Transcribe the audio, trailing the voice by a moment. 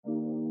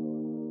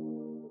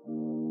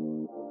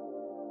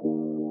Hey,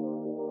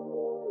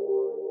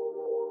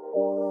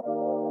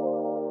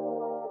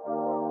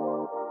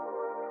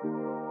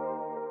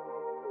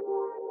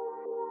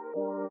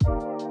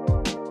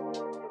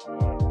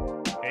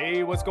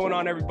 what's going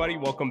on, everybody?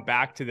 Welcome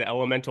back to the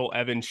Elemental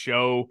Evan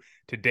Show.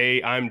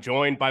 Today, I'm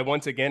joined by,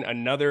 once again,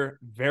 another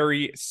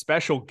very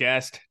special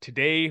guest.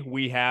 Today,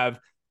 we have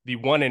the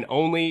one and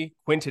only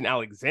Quentin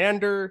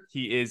Alexander.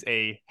 He is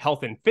a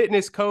health and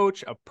fitness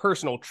coach, a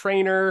personal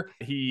trainer.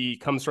 He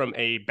comes from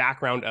a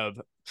background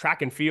of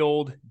track and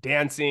field,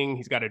 dancing.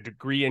 He's got a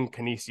degree in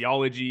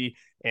kinesiology,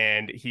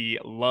 and he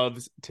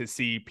loves to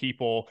see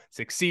people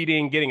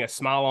succeeding, getting a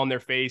smile on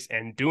their face,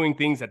 and doing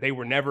things that they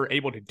were never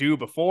able to do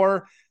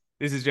before.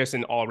 This is just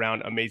an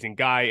all-around amazing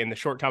guy in the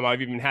short time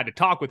I've even had to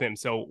talk with him.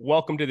 So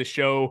welcome to the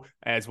show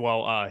as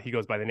well. He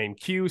goes by the name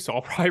Q, so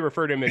I'll probably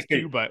refer to him as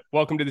Q, but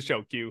welcome to the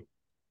show, Q.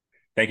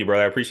 Thank you,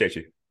 brother. I appreciate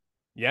you.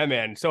 Yeah,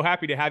 man. So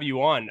happy to have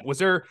you on. Was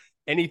there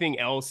anything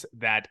else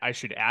that I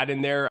should add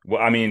in there?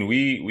 Well, I mean,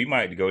 we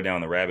might go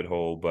down the rabbit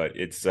hole, but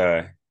it's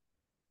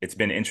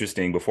been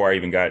interesting before I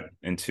even got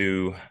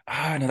into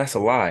no, that's a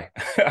lie.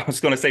 I was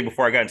going to say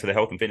before I got into the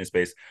health and fitness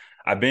space,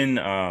 I've been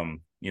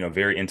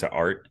very into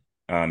art.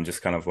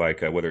 Just kind of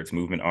like whether it's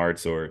movement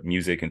arts or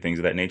music and things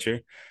of that nature.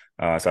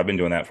 So I've been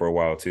doing that for a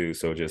while too.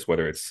 So just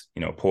whether it's,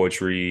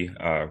 poetry,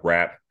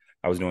 rap,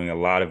 I was doing a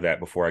lot of that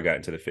before I got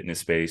into the fitness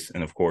space.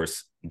 And of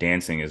course,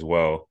 dancing as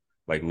well,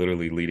 like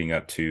literally leading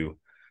up to,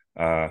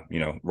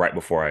 right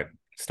before I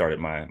started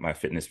my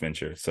fitness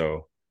venture.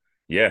 So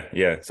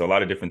yeah. So a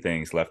lot of different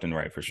things left and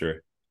right for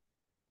sure.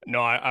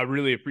 No, I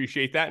really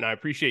appreciate that. And I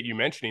appreciate you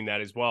mentioning that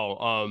as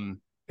well.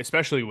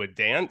 Especially with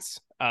dance,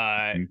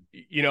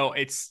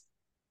 it's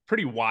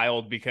pretty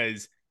wild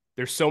because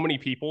there's so many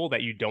people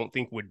that you don't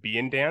think would be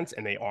in dance,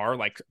 and they are,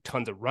 like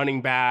tons of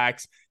running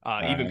backs,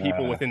 even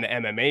people within the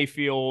MMA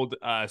field.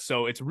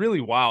 So it's really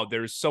wild.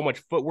 There's so much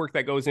footwork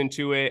that goes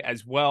into it,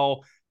 as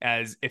well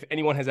as if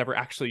anyone has ever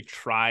actually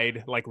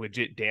tried like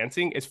legit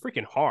dancing, it's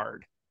freaking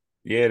hard.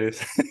 Yeah, it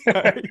is.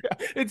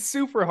 It's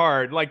super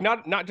hard. Like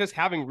not just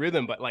having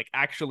rhythm, but like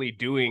actually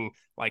doing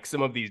like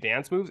some of these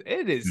dance moves.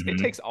 It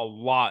takes a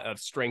lot of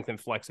strength and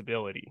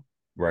flexibility.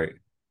 Right.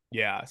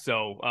 Yeah,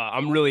 so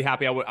I'm really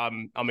happy.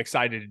 I'm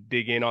excited to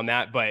dig in on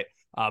that. But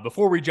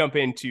before we jump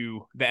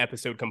into the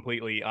episode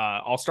completely,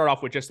 I'll start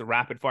off with just the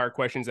rapid fire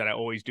questions that I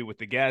always do with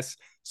the guests.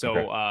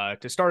 So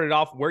to start it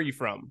off, where are you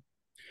from?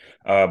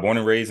 Born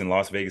and raised in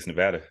Las Vegas,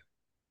 Nevada.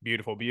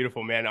 Beautiful,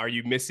 beautiful, man. Are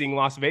you missing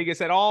Las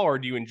Vegas at all, or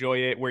do you enjoy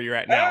it where you're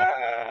at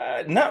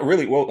now? Not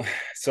really. Well,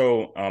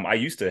 so I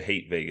used to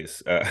hate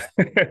Vegas.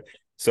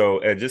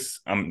 So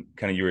I'm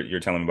kind of you're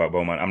telling me about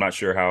Beaumont. I'm not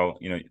sure how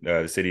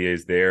the city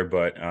is there,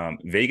 but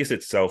Vegas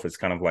itself is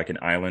kind of like an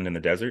island in the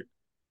desert.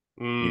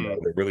 There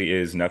really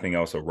is nothing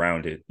else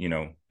around it.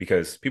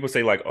 Because people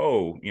say like,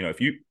 oh,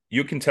 if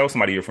you can tell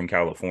somebody you're from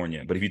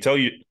California, but if you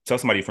tell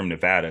somebody from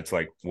Nevada, it's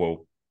like,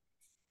 well,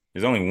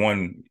 there's only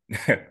one.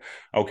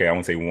 Okay, I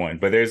won't say one,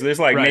 but there's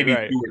like maybe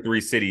two or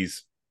three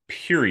cities,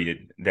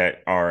 period,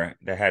 that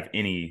have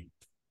any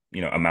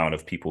amount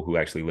of people who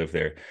actually live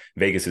there.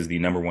 Vegas is the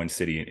number one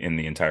city in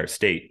the entire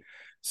state.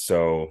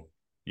 So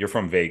you're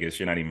from Vegas,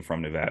 you're not even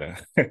from Nevada.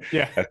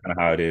 Yeah. That's kind of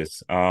how it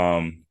is.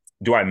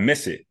 Do I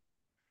miss it?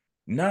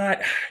 Not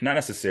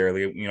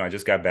necessarily. I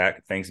just got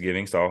back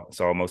Thanksgiving, so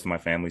saw most of my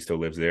family still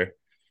lives there.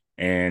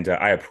 And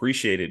I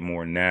appreciate it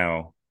more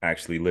now,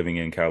 actually living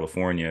in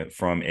California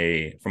from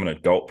an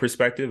adult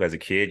perspective. As a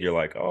kid, you're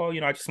like, oh,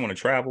 I just want to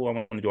travel. I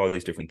want to do all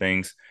these different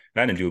things.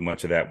 And I didn't do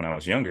much of that when I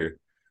was younger.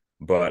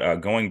 But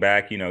going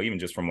back, even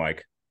just from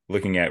like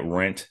looking at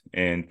rent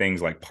and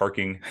things like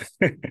parking,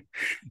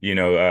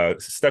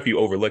 stuff you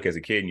overlook as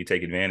a kid and you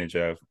take advantage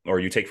of, or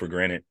you take for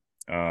granted.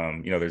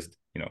 There's,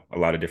 a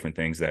lot of different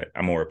things that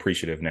I'm more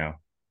appreciative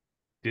now.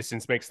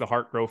 Distance makes the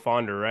heart grow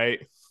fonder, right?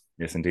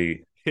 Yes,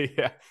 indeed.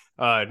 Yeah.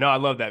 No, I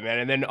love that, man.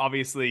 And then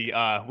obviously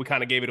we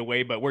kind of gave it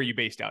away, but where are you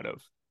based out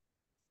of?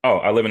 Oh,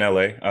 I live in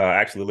LA. I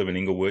actually live in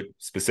Inglewood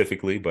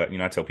specifically, but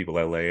I tell people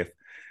LA if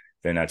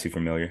they're not too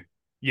familiar.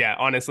 Yeah,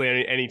 honestly,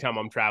 anytime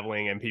I'm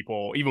traveling and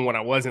people, even when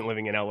I wasn't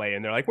living in LA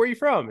and they're like, where are you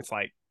from? It's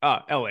like,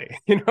 LA,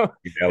 LA.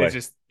 It's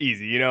just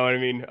easy. You know what I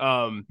mean?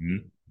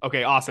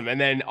 Okay, awesome. And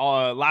then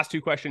last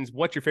two questions.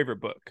 What's your favorite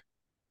book?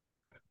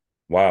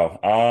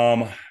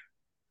 Wow.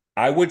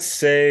 I would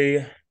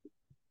say,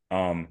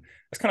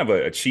 that's kind of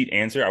a cheat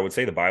answer. I would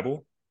say the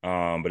Bible.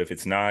 But if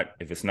it's not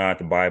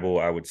the Bible,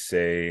 I would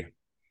say,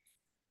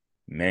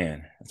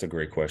 man, that's a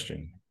great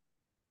question.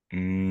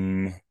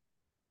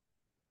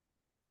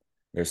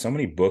 There's so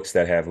many books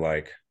that have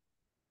like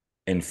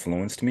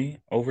influenced me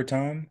over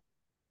time.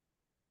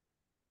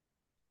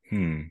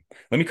 Let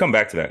me come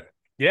back to that.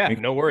 Yeah,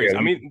 no worries. I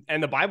mean,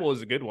 and the Bible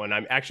is a good one.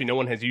 I'm actually, no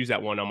one has used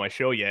that one on my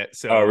show yet.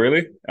 So, oh,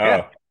 really?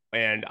 Yeah.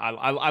 And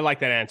I like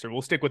that answer.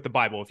 We'll stick with the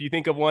Bible. If you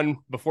think of one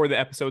before the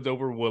episode's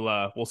over,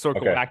 we'll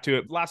circle back to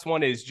it. Last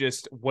one is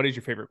just, what is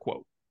your favorite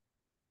quote?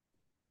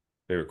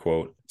 Favorite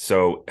quote.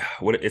 So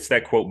it's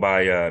that quote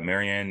by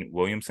Marianne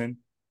Williamson.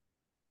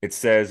 It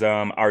says,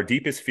 our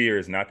deepest fear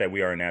is not that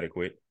we are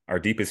inadequate. Our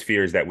deepest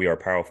fear is that we are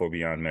powerful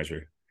beyond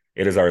measure.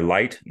 It is our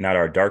light, not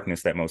our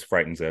darkness, that most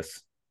frightens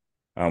us.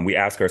 We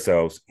ask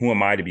ourselves, who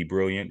am I to be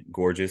brilliant,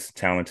 gorgeous,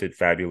 talented,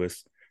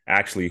 fabulous?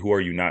 Actually, who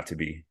are you not to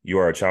be? You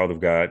are a child of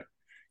God.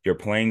 Your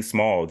playing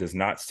small does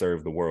not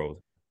serve the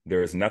world.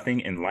 There is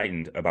nothing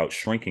enlightened about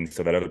shrinking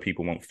so that other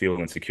people won't feel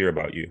insecure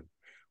about you.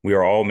 We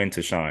are all meant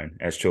to shine,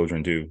 as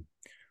children do.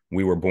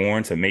 We were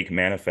born to make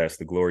manifest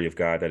the glory of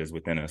God that is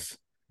within us.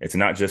 It's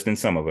not just in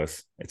some of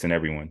us, it's in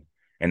everyone.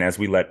 And as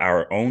we let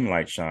our own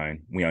light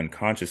shine, we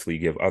unconsciously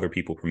give other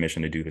people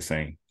permission to do the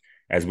same.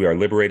 As we are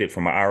liberated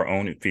from our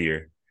own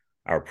fear,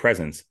 our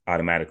presence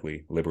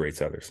automatically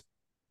liberates others.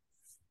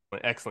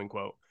 Excellent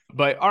quote.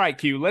 But all right,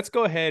 Q, let's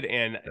go ahead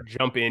and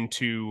jump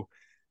into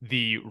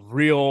the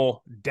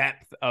real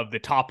depth of the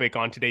topic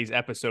on today's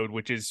episode,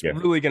 which is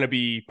really going to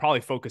be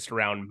probably focused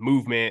around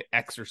movement,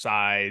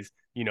 exercise,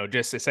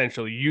 just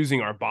essentially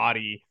using our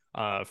body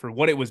for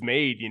what it was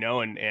made,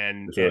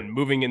 and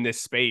moving in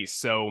this space.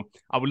 So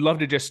I would love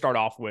to just start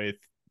off with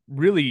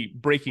really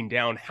breaking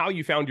down how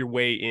you found your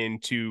way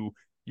into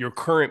your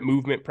current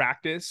movement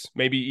practice,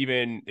 maybe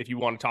even if you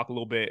want to talk a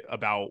little bit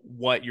about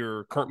what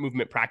your current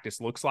movement practice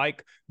looks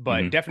like,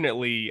 but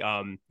definitely,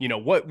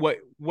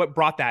 what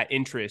brought that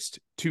interest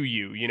to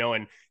you,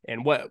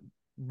 and what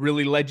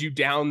really led you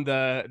down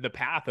the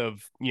path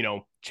of,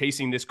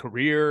 chasing this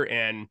career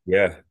and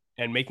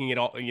making it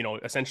all,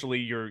 essentially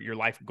your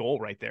life goal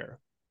right there.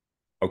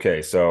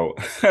 Okay, so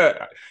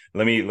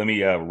let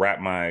me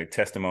wrap my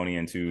testimony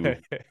into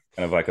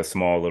kind of like a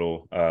small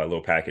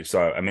little package.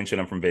 So I mentioned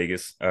I'm from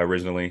Vegas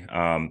originally.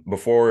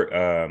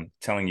 Before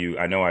telling you,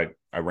 I know I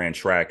ran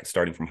track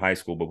starting from high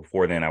school, but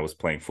before then I was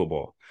playing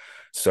football.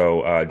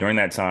 So during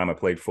that time, I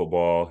played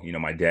football.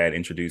 My dad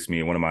introduced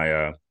me. One of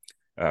my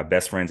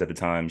best friends at the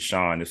time,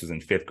 Sean. This was in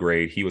 5th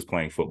grade. He was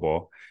playing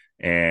football,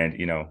 and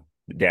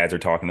dads are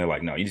talking. They're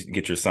like, no, you just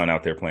get your son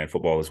out there playing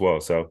football as well.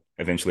 So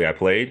eventually I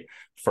played.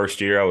 First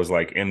year I was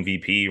like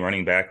MVP,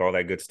 running back, all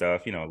that good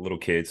stuff, little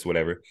kids,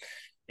 whatever.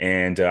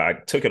 And I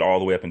took it all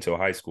the way up until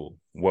high school.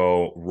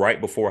 Well,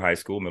 right before high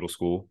school, middle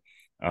school,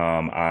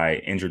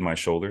 I injured my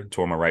shoulder,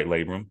 tore my right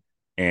labrum,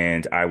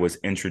 and I was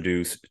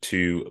introduced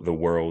to the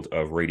world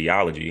of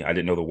radiology. I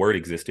didn't know the word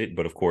existed,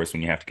 but of course,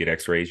 when you have to get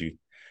x-rays, you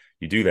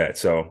do that.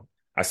 So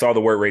I saw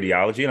the word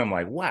radiology and I'm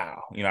like,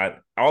 wow,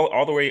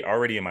 all the way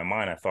already in my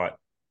mind, I thought,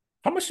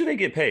 how much do they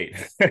get paid?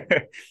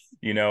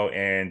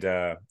 And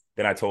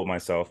then I told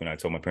myself, and I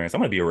told my parents,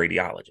 I'm going to be a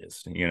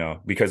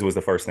radiologist, because it was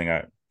the first thing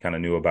I kind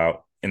of knew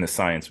about in the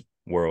science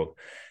world.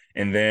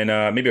 And then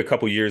maybe a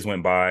couple years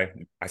went by.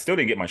 I still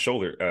didn't get my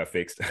shoulder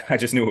fixed. I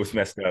just knew it was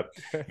messed up.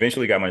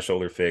 Eventually got my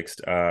shoulder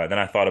fixed. Then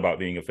I thought about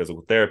being a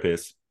physical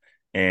therapist.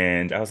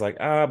 And I was like,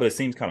 but it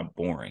seems kind of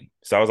boring.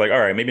 So I was like, all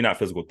right, maybe not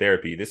physical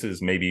therapy. This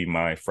is maybe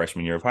my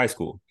freshman year of high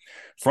school.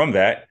 From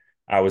that,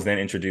 I was then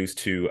introduced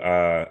to,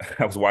 I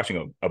was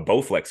watching a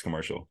Bowflex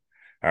commercial.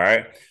 All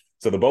right.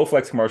 So the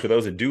Bowflex commercial, there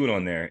was a dude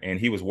on there and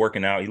he was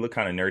working out. He looked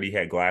kind of nerdy. He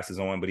had glasses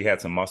on, but he had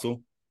some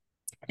muscle.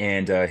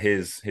 And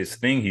his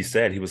thing, he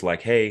said, he was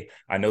like, hey,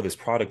 I know this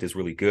product is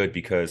really good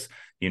because,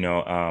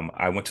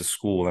 I went to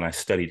school and I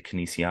studied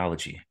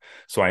kinesiology.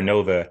 So I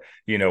know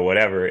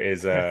whatever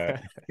is, I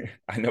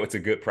know it's a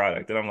good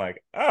product. And I'm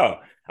like, oh,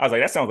 I was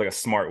like, that sounds like a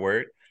smart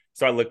word.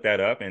 So I looked that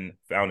up and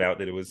found out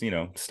that it was,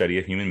 study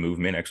of human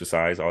movement,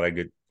 exercise, all that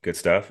good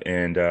stuff.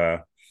 And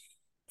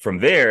from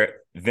there,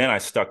 then I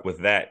stuck with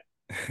that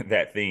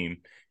theme,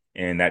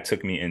 and that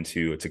took me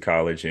into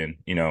college. And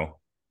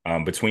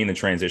between the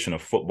transition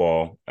of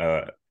football,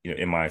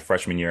 in my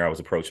freshman year, I was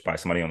approached by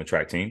somebody on the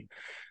track team.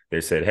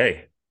 They said,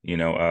 hey, I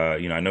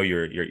know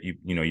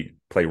you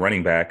play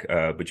running back,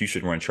 but you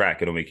should run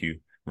track. It'll make you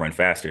run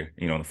faster,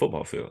 on the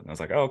football field. And I was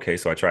like, oh, okay.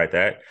 So I tried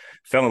that,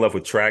 fell in love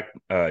with track,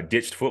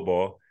 ditched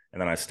football. And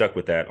then I stuck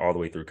with that all the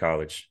way through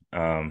college.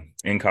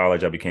 In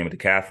college, I became a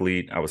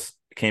decathlete.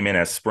 Came in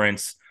as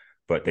sprints,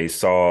 but they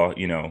saw,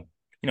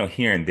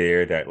 here and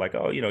there that like,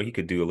 oh, he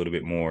could do a little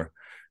bit more.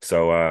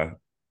 So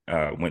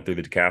went through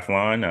the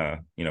decathlon,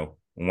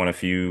 won a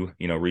few,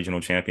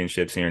 regional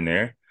championships here and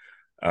there.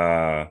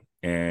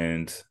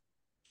 And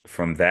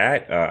from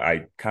that,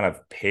 I kind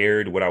of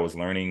paired what I was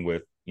learning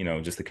with,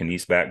 just the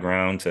kines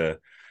background to,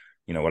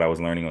 what I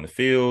was learning on the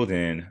field.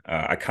 And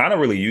I kind of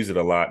really used it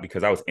a lot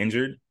because I was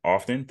injured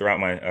often throughout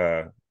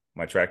my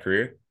my track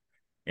career.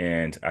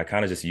 And I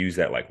kind of just used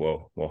that like,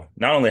 well,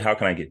 not only how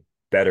can I get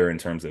better in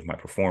terms of my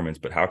performance,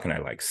 but how can I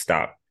like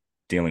stop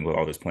dealing with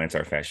all this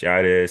plantar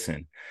fasciitis?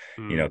 And,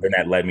 then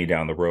that led me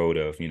down the road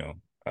of,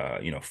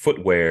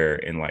 footwear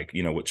and like,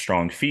 what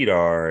strong feet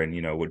are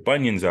and, what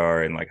bunions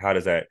are and like, how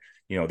does that,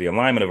 the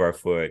alignment of our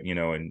foot,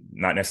 and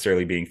not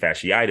necessarily being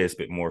fasciitis,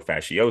 but more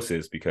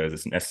fasciosis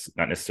because it's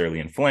not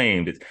necessarily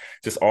inflamed. It's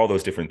just all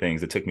those different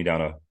things that took me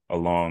down a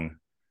long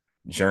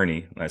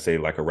journey, let's say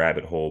like a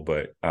rabbit hole.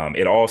 But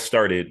it all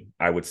started,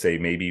 I would say,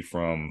 maybe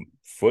from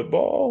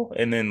football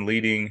and then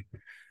leading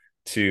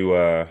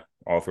to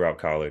all throughout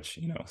college,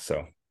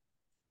 so.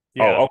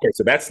 Yeah. Oh, okay.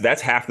 So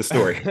that's half the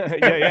story.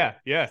 Yeah, yeah,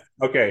 yeah.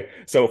 Okay,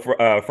 so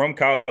from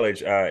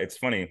college, it's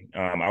funny.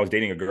 I was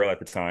dating a girl at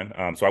the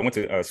time. So I went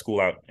to school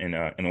out in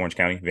Orange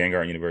County,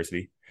 Vanguard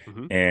University,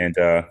 Hmm. and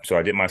so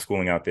I did my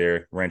schooling out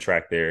there, ran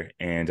track there,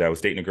 and I was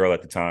dating a girl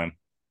at the time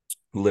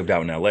who lived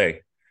out in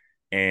LA.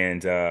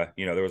 And there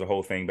was a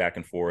whole thing back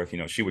and forth.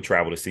 She would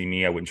travel to see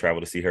me. I wouldn't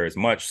travel to see her as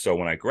much. So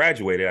when I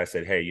graduated, I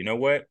said, "Hey, you know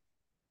what?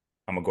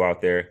 I'm gonna go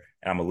out there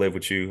and I'm gonna live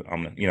with you.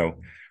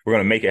 We're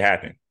gonna make it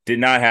happen." Did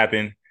not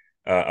happen.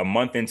 A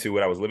month into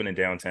it, I was living in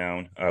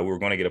downtown. We were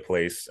going to get a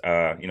place,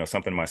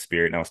 something in my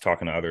spirit. And I was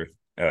talking to other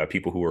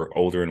people who were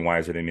older and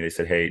wiser than me. They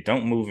said, "Hey,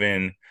 don't move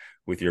in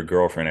with your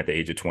girlfriend at the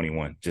age of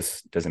 21.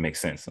 Just doesn't make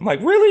sense." I'm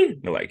like, "Really?"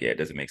 They're like, "Yeah, it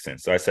doesn't make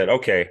sense." So I said,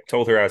 "Okay."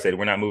 Told her, I said,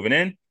 "We're not moving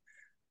in."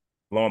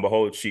 Lo and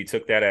behold, she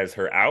took that as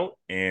her out.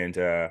 And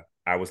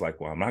I was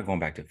like, "Well, I'm not going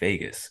back to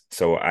Vegas."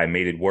 So I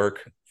made it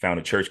work, found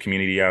a church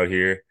community out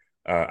here.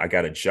 I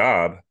got a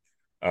job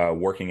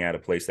working at a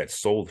place that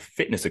sold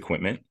fitness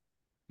equipment.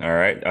 All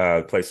right.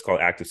 A place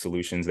called Active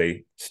Solutions.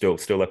 They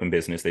still up in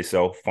business. They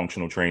sell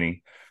functional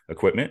training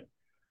equipment.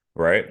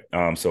 Right.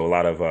 So a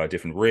lot of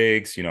different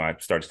rigs. I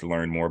started to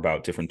learn more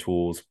about different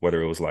tools,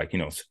 whether it was like,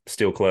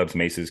 steel clubs,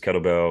 maces,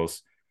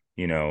 kettlebells,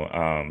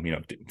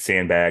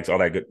 sandbags, all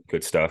that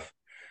good stuff.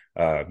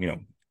 uh, you know,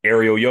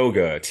 aerial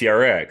yoga,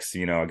 TRX,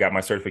 I got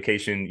my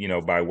certification,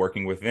 by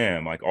working with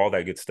them, like all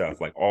that good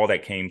stuff, like all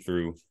that came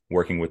through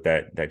working with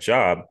that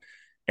job.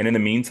 And in the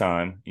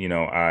meantime,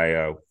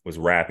 I was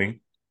rapping,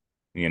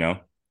 you know,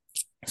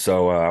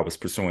 so I was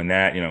pursuing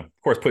that, of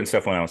course, putting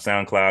stuff on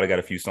SoundCloud. I got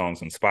a few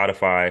songs on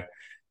Spotify,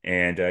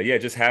 and yeah,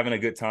 just having a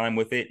good time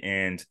with it.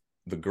 And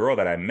the girl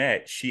that I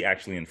met, she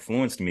actually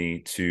influenced me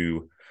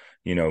to,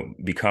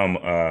 become,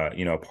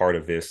 a part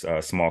of this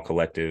small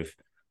collective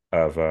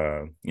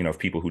of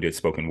people who did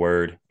spoken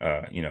word,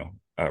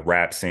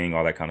 rap, sing,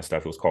 all that kind of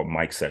stuff. It was called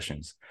Mic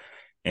Sessions.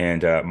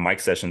 And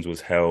Mic Sessions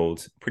was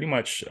held pretty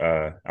much,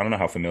 I don't know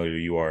how familiar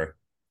you are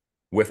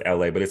with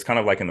LA, but it's kind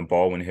of like in the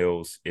Baldwin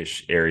Hills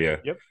ish area.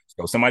 Yep.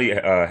 So somebody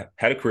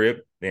had a crib.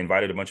 They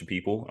invited a bunch of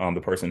people.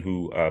 The person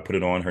who put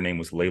it on, her name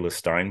was Layla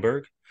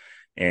Steinberg,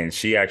 and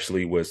she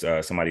actually was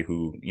somebody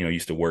who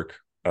used to work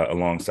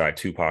alongside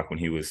Tupac when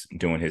he was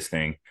doing his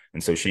thing,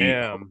 and so she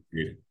Damn.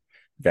 hosted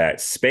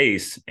that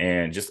space,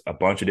 and just a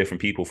bunch of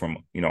different people from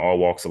all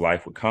walks of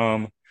life would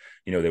come.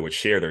 They would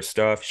share their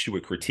stuff. She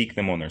would critique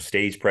them on their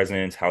stage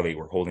presence, how they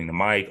were holding the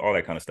mic, all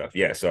that kind of stuff.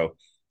 Yeah, so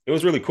it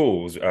was really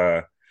cool. It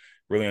was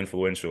really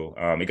influential.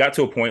 It got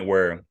to a point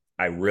where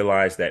I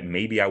realized that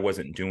maybe I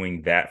wasn't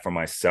doing that for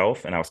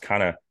myself, and I was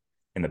kind of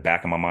in the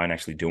back of my mind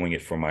actually doing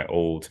it for my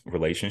old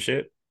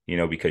relationship,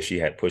 because she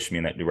had pushed me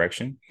in that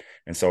direction.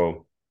 And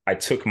so I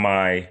took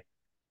my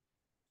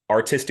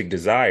artistic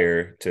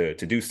desire to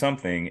do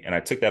something, and I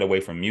took that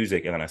away from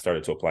music, and then I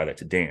started to apply that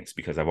to dance,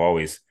 because I've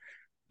always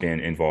been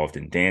involved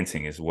in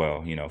dancing as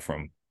well,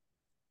 from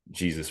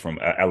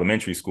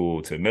elementary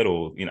school to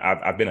middle.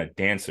 I've been a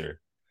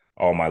dancer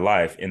all my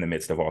life, in the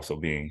midst of also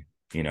being,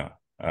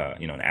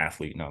 an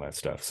athlete and all that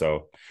stuff.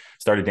 So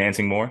started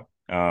dancing more.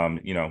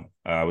 I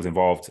was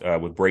involved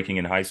with breaking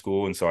in high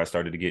school, and so I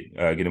started to get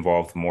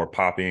involved with more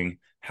popping,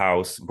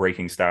 house,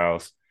 breaking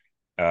styles.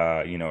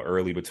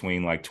 Early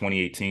between like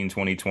 2018,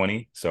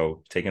 2020.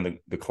 So taking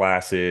the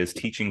classes,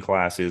 teaching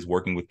classes,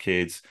 working with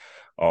kids,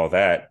 all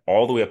that,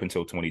 all the way up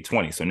until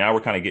 2020. So now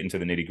we're kind of getting to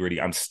the nitty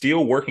gritty. I'm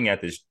still working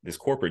at this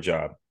corporate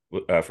job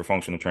for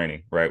functional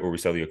training, right, where we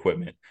sell the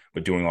equipment,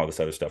 but doing all this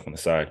other stuff on the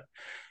side.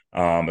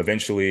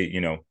 Eventually,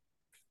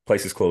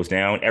 places close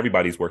down.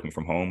 Everybody's working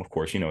from home. Of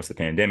course, it's the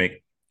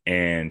pandemic,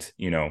 and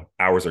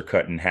hours are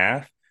cut in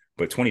half.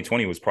 But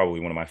 2020 was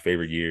probably one of my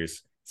favorite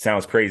years.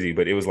 Sounds crazy,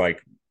 but it was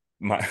like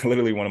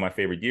literally one of my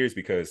favorite years,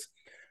 because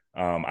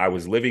I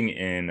was living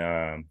in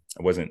I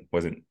wasn't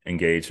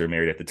engaged or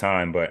married at the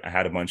time, but I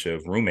had a bunch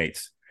of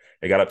roommates.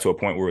 It got up to a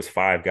point where it was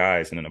 5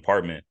 guys in an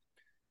apartment,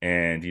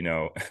 and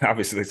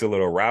obviously it's a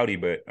little rowdy,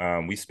 but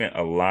we spent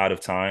a lot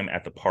of time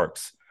at the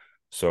parks.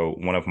 So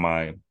one of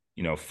my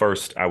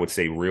first, I would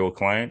say, real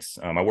clients,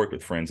 I worked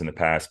with friends in the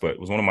past, but it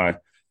was one of my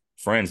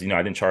friends.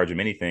 I didn't charge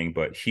him anything,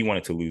 but he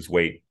wanted to lose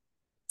weight,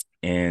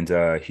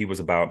 and he was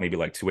about maybe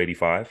like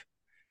 285.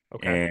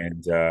 Okay.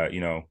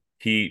 And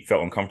he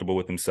felt uncomfortable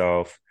with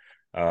himself,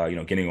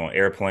 getting on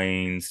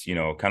airplanes,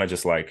 kind of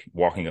just like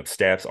walking up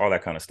steps, all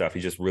that kind of stuff. He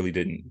just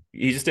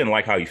didn't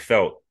like how he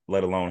felt,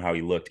 let alone how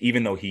he looked,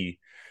 even though he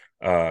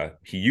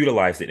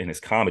utilized it in his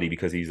comedy,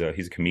 because he's a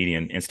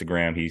comedian.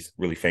 Instagram, he's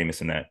really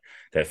famous in that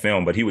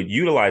film, but he would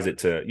utilize it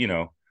to,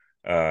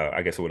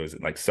 I guess, what is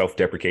it, like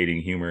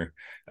self-deprecating humor,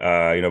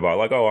 about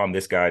like, "Oh, I'm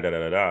this guy, da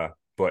da da da."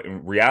 But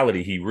in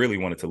reality, he really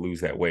wanted to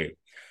lose that weight.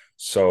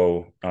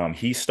 So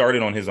he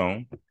started on his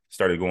own,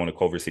 started going to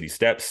Culver City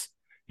steps,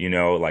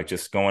 like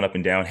just going up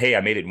and down. Hey,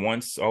 I made it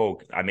once. Oh,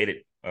 I made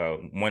it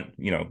one,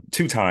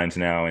 2 times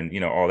now,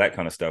 and all that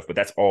kind of stuff. But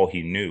that's all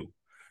he knew,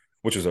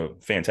 which was a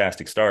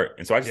fantastic start.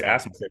 And so I just Yeah.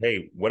 asked him, I said,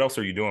 "Hey, what else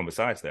are you doing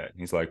besides that?" And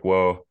he's like,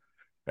 "Well,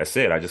 that's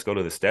it. I just go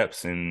to the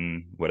steps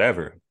and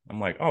whatever." I'm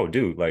like, "Oh,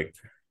 dude, like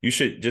you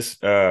should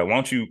just why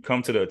don't you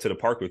come to the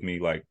park with me,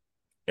 like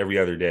every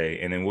other day,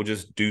 and then we'll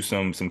just do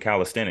some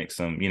calisthenics,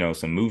 some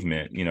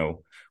movement.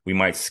 We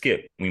might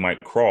skip, we might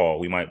crawl,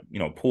 we might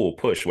pull,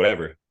 push,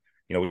 whatever.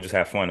 We'll just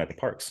have fun at the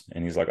parks.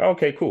 And he's like, oh,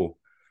 okay, cool.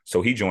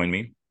 So he joined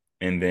me,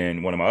 and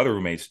then one of my other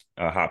roommates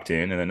hopped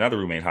in, and another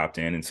roommate hopped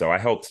in, and so I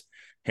helped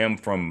him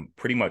from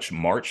pretty much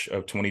March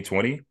of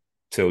 2020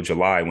 till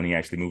July when he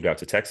actually moved out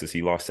to Texas.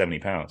 He lost 70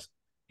 pounds,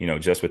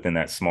 just within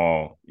that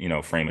small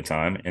frame of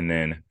time. And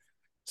then,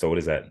 so what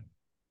is that? Is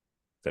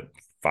that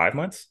 5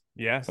 months?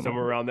 Yeah,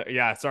 somewhere around there.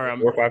 Yeah, sorry,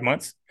 4 or 5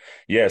 months.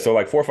 Yeah, so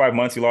like 4 or 5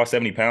 months, he lost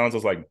 70 pounds. I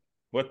was like,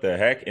 what the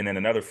heck? And then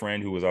another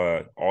friend who was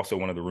also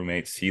one of the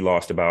roommates, he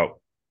lost about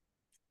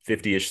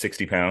 50-ish,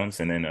 60 pounds.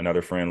 And then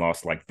another friend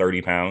lost like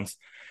 30 pounds.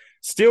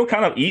 Still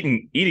kind of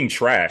eating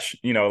trash,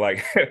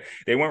 like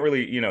they weren't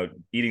really,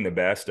 eating the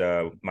best.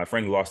 My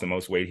friend who lost the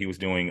most weight, he was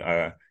doing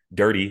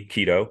dirty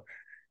keto,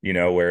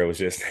 where it was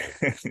just,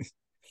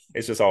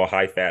 it's just all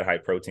high fat, high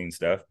protein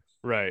stuff.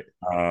 Right.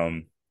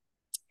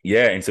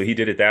 Yeah. And so he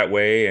did it that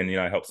way. And,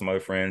 I helped some other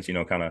friends,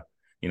 kind of,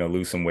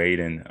 lose some weight.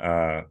 And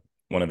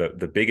one of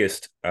the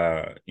biggest,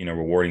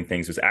 rewarding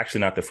things was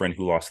actually not the friend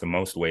who lost the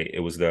most weight. It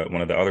was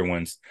one of the other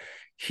ones.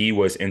 He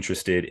was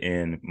interested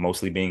in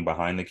mostly being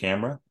behind the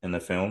camera in the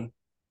film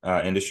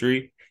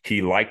industry.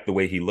 He liked the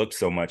way he looked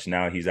so much.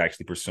 Now he's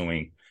actually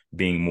pursuing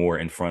being more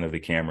in front of the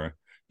camera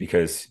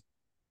because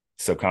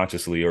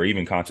subconsciously or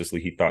even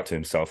consciously, he thought to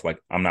himself, like,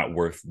 I'm not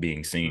worth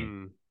being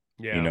seen.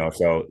 Yeah.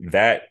 So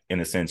that in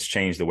a sense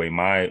changed the way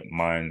my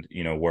mind,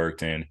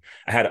 worked. And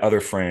I had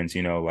other friends,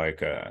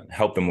 like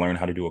help them learn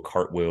how to do a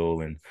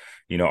cartwheel and,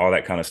 all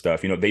that kind of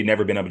stuff. They'd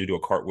never been able to do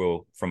a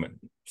cartwheel from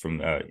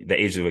the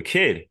age of a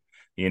kid.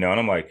 And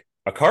I'm like,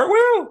 a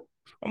cartwheel?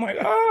 I'm like,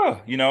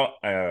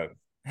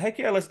 heck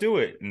yeah, let's do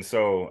it. And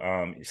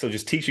so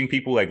just teaching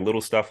people like little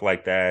stuff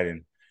like that.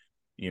 And,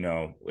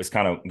 it's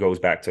kind of goes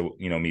back to,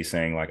 me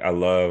saying like, I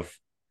love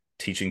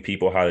teaching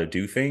people how to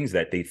do things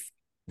that they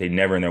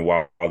never in their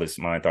wildest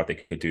mind thought they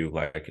could do.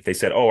 Like if they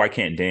said, oh, I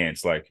can't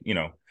dance, like,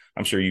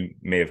 I'm sure you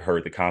may have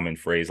heard the common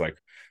phrase like,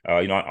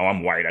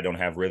 I'm white, I don't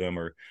have rhythm,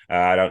 or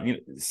I don't,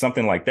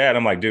 something like that.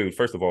 I'm like, dude,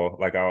 first of all,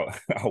 like I'll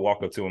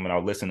walk up to them and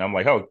I'll listen. I'm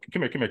like, oh,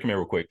 come here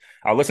real quick.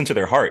 I'll listen to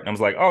their heart. And I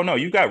was like, oh no,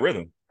 you got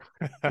rhythm.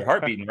 Your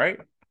heart beating, right?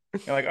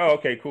 They're like, oh,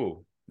 okay,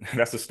 cool.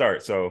 That's the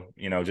start. So,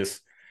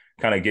 just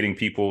kind of getting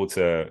people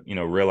to,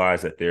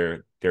 realize that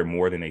they're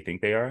more than they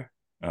think they are.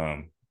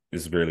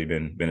 Has really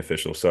been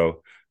beneficial.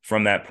 So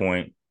from that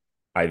point,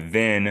 I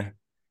then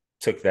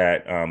took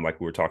that, like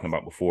we were talking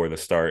about before the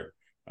start.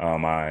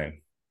 I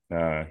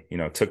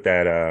took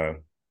that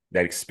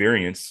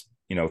experience,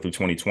 through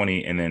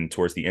 2020. And then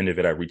towards the end of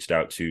it, I reached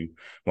out to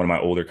one of my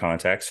older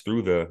contacts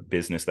through the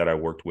business that I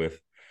worked with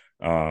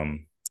for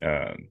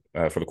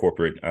the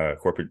corporate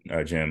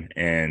gym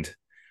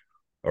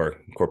or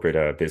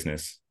corporate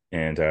business.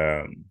 And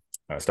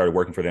I started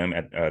working for them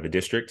at the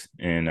district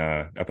in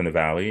up in the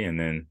Valley, and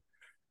then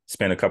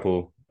spent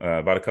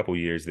about a couple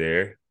years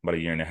there, about a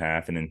year and a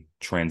half, and then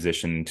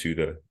transitioned to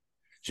the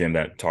gym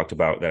that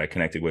I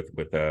connected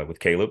with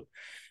Caleb.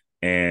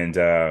 And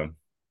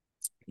from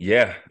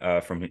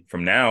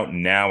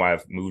now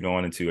I've moved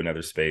on into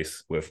another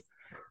space with,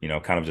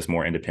 kind of just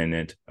more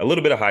independent, a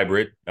little bit of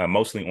hybrid,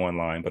 mostly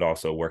online, but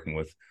also working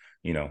with,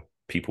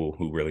 people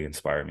who really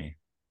inspire me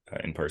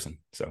in person.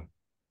 So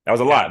that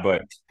was a lot,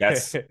 but I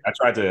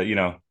tried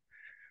to,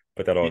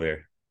 put that all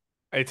there.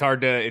 It's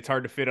hard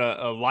to fit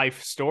a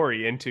life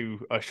story into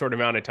a short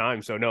amount of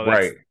time. So no,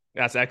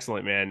 that's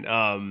excellent,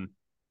 man.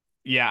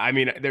 Yeah, I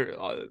mean,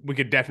 we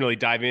could definitely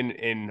dive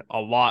in a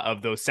lot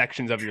of those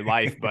sections of your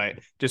life, but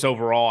just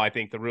overall, I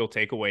think the real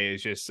takeaway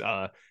is just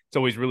it's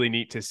always really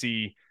neat to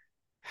see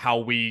how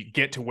we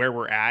get to where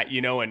we're at,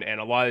 and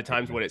a lot of the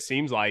times what it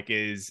seems like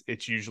is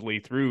it's usually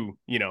through,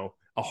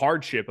 a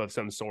hardship of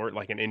some sort,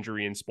 like an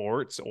injury in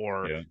sports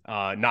or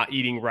not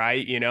eating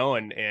right,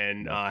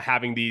 and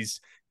having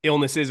these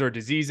illnesses or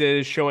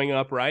diseases showing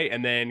up, right?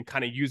 And then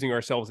kind of using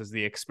ourselves as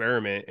the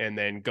experiment and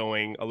then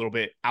going a little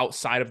bit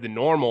outside of the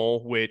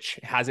normal, which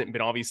hasn't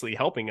been obviously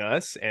helping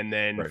us, and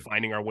then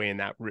finding our way in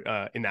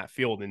that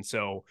field. And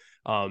so,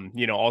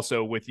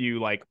 also with you,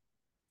 like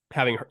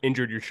having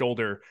injured your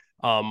shoulder,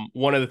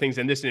 one of the things,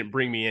 and this didn't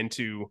bring me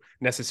into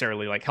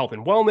necessarily like health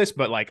and wellness,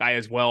 but like I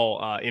as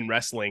well in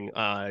wrestling,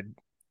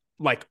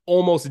 like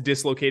almost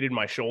dislocated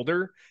my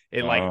shoulder.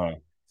 It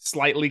like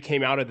slightly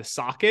came out of the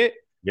socket,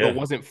 but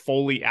wasn't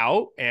fully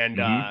out. And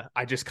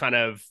I just kind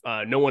of,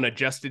 no one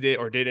adjusted it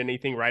or did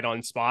anything right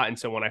on spot. And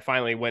so when I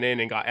finally went in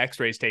and got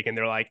x-rays taken,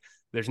 they're like,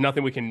 there's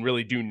nothing we can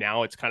really do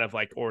now. It's kind of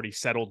like already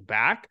settled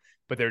back,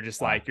 but they're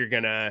just like, you're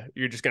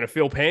just going to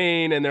feel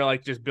pain. And they're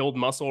like, just build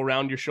muscle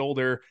around your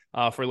shoulder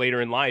for later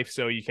in life.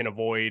 So you can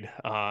avoid,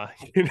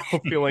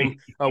 feeling,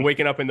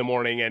 waking up in the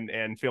morning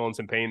and feeling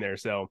some pain there.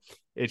 So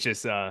it's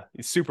just,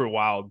 it's super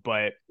wild,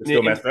 but it's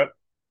still messed up.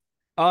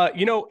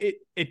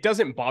 It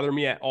doesn't bother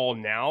me at all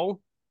now.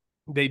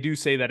 they do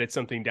say that it's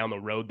something down the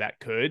road that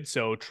could.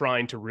 So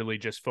trying to really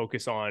just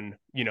focus on,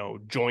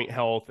 joint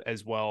health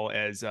as well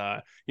as,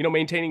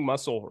 maintaining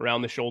muscle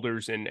around the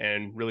shoulders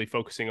and really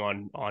focusing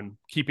on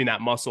keeping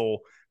that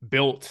muscle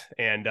built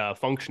and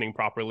functioning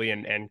properly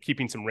and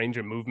keeping some range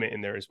of movement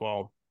in there as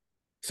well.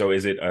 So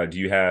is it, do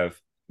you have,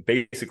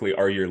 basically,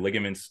 are your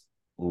ligaments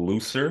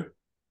looser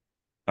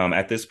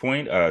at this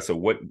point? So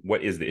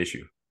what is the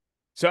issue?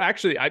 So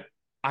actually,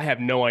 I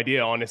have no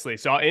idea, honestly.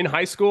 So in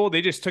high school,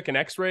 they just took an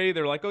X-ray.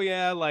 They're like, oh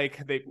yeah,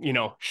 like they,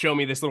 show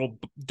me this little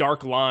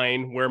dark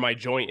line where my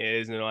joint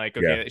is, and they're like,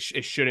 okay, Yeah.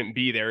 it shouldn't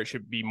be there. It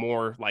should be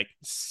more like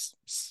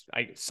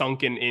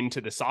sunken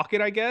into the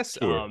socket, I guess.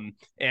 Sure.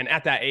 And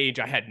at that age,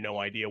 I had no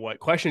idea what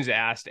questions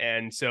asked,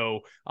 and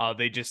so I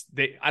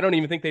don't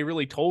even think they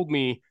really told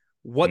me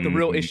what the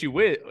real Mm-hmm. issue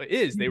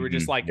is. They were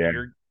just like, Yeah.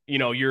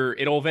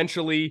 it'll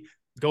eventually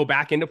go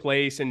back into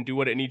place and do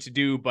what it needs to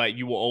do, but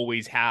you will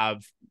always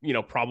have,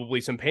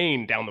 probably some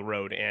pain down the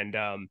road. And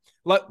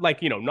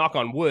knock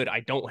on wood,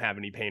 I don't have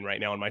any pain right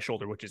now in my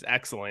shoulder, which is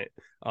excellent.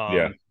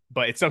 Yeah.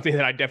 But it's something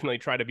that I definitely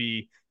try to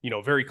be,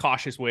 very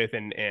cautious with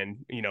and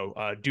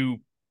do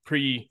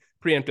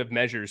preemptive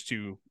measures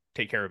to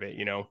take care of it.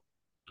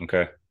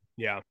 Okay.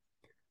 Yeah.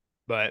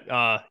 But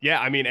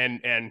yeah, I mean,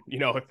 and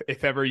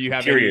if ever you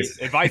have any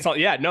Curious. advice on,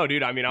 yeah, no,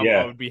 dude, I mean, I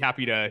Yeah. would be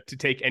happy to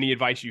take any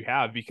advice you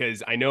have,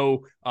 because I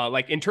know,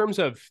 like in terms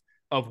of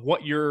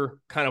what your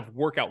kind of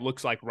workout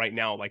looks like right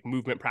now, like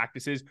movement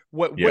practices,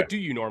 Yeah. what do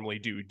you normally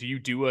do? Do you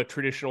do a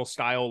traditional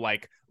style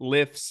like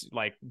lifts,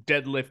 like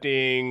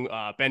deadlifting,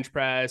 bench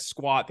press,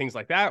 squat, things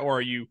like that, or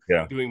are you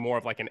Yeah. doing more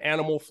of like an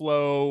animal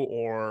flow,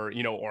 or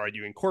are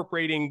you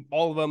incorporating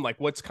all of them?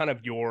 Like, what's kind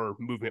of your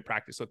movement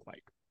practice look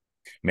like?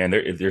 Man,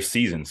 there's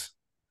seasons.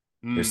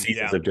 There's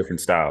seasons Yeah. of different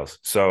styles.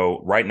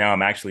 So right now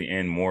I'm actually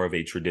in more of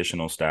a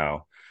traditional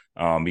style,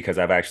 because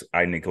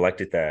I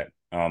neglected that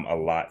a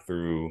lot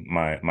through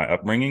my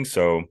upbringing.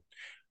 So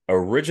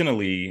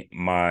originally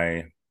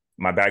my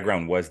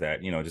background was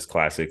that, just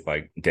classic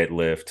like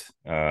deadlift,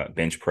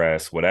 bench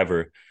press,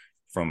 whatever,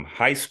 from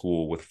high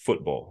school with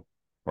football,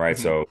 right? Mhm.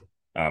 So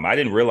I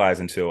didn't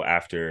realize until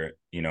after,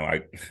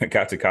 I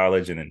got to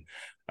college and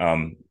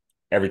then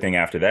everything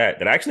after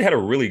that I actually had a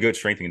really good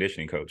strength and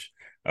conditioning coach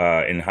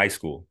in high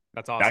school.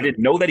 That's I awesome.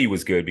 didn't know that he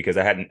was good because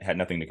I hadn't had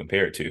nothing to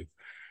compare it to,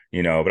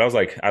 but I was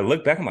like, I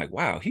look back, I'm like,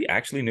 wow, he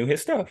actually knew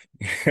his stuff.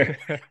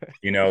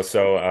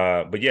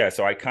 So but yeah,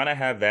 so I kind of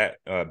have that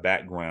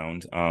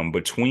background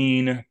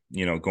between,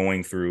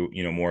 going through,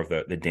 more of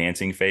the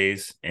dancing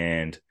phase.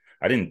 And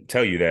I didn't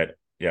tell you that.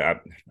 Yeah,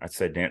 I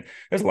said dance.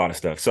 There's a lot of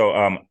stuff.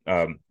 So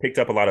picked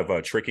up a lot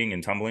of tricking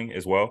and tumbling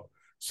as well.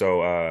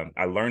 So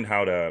I learned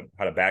how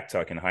to back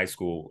tuck in high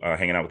school,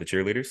 hanging out with the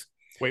cheerleaders.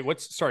 Wait,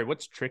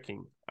 what's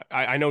tricking?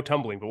 I know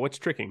tumbling, but what's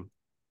tricking?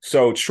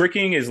 So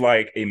tricking is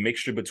like a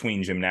mixture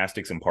between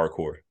gymnastics and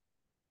parkour.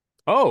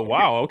 Oh,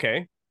 wow.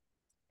 Okay.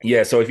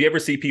 Yeah, so if you ever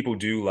see people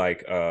do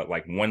like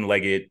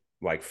one-legged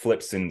like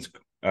flips and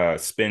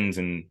spins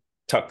and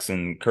tucks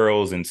and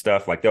curls and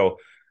stuff, like they'll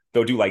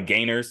do like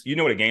gainers. You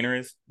know what a gainer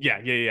is? Yeah,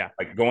 yeah, yeah.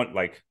 Like going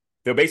like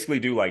they'll basically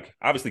do like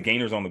obviously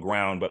gainers on the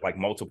ground, but like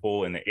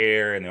multiple in the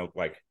air, and they'll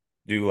like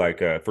do like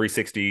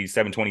 360,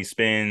 720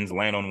 spins,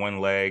 land on one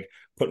leg,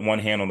 put one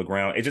hand on the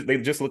ground. They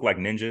just look like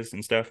ninjas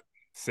and stuff.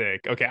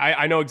 Sick. Okay.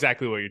 I know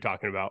exactly what you're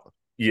talking about.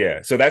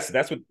 Yeah, so that's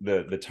what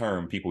the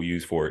term people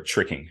use for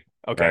tricking,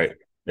 Okay. right?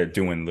 They're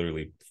doing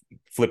literally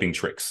flipping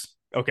tricks.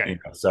 Okay.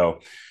 So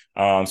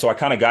I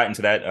kind of got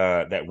into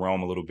that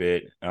realm a little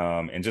bit,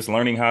 and just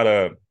learning how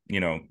to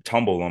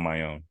tumble on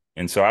my own.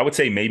 And so I would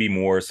say maybe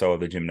more so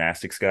the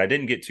gymnastics guy. I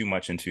didn't get too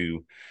much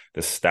into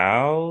the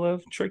style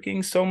of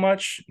tricking so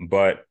much,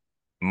 but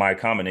my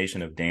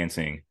combination of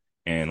dancing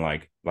and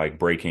like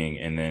breaking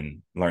and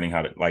then learning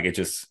how to like it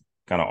just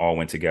kind of all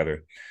went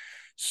together.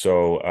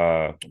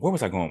 So where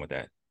was I going with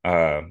that?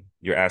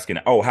 You're asking,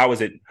 oh, how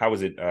is it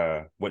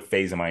what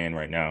phase am I in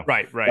right now?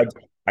 Right, I, right.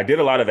 I did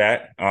a lot of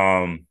that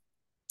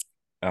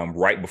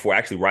right before,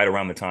 actually right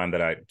around the time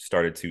that I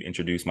started to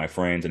introduce my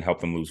friends and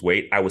help them lose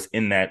weight. I was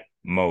in that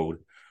mode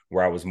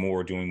where I was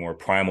doing more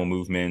primal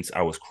movements.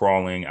 I was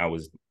crawling, I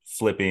was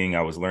flipping,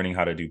 I was learning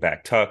how to do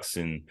back tucks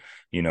and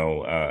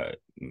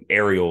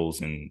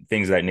aerials and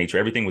things of that nature.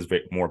 Everything was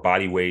more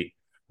body weight,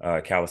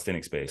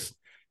 calisthenics based.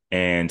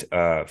 And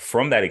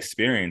from that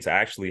experience, I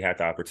actually had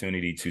the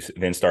opportunity to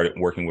then start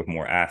working with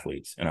more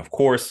athletes. And of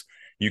course,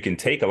 you can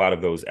take a lot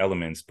of those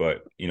elements,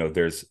 but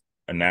there's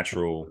a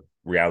natural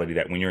reality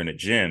that when you're in a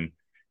gym,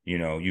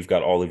 you've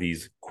got all of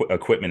these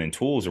equipment and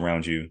tools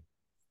around you.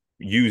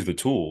 Use the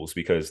tools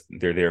because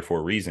they're there for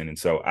a reason. And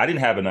so I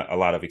didn't have a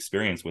lot of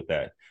experience with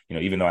that.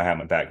 Even though I had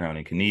my background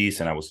in kines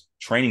and I was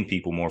training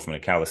people more from the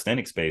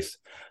calisthenics space,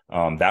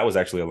 that was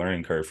actually a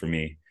learning curve for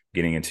me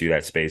getting into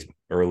that space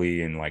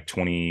early in like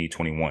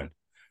 2021.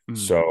 Mm.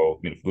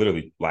 So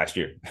literally last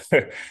year.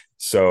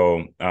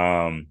 So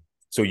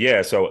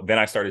yeah, so then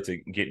I started to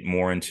get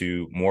more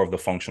into more of the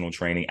functional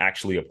training,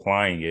 actually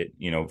applying it,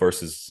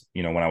 versus,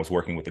 when I was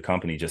working with the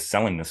company, just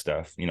selling the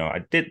stuff.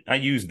 I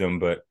used them,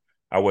 but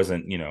I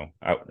wasn't,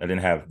 I didn't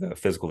have the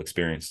physical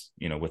experience,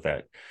 with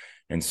that.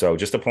 And so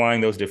just applying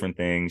those different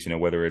things,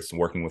 whether it's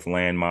working with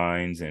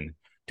landmines and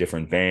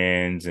different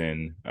bands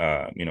and,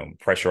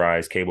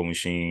 pressurized cable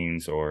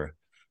machines or,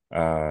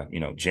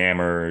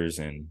 jammers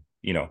and,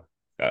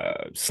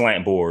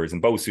 slant boards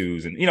and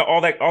BOSUs and,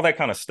 all that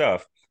kind of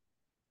stuff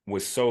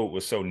was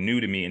so new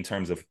to me in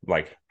terms of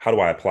like, how do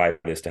I apply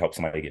this to help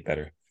somebody get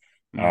better?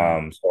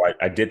 So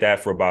I did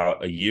that for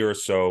about a year or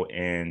so,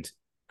 and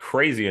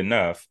crazy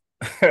enough,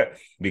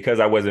 because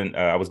I was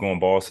going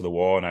balls to the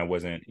wall and I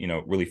wasn't,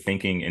 really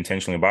thinking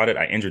intentionally about it,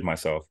 I injured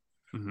myself.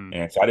 Mm-hmm.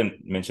 And so I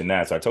didn't mention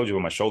that. So I told you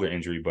about my shoulder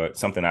injury, but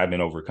something I've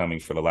been overcoming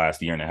for the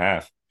last year and a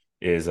half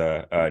is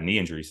knee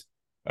injuries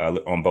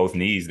on both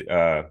knees.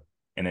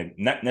 And it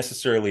not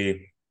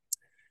necessarily,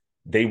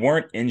 they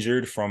weren't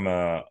injured from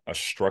a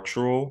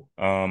structural,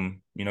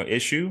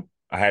 issue.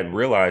 I had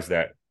realized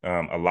that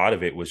a lot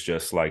of it was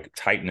just like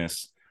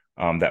tightness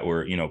that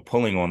were,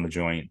 pulling on the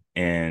joint.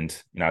 And,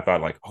 I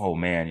thought like, oh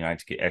man, I need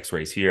to get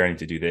x-rays here. I need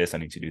to do this. I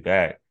need to do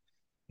that.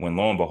 When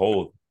lo and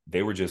behold,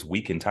 they were just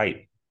weak and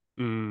tight.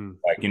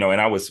 Like, and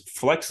I was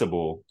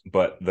flexible,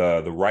 but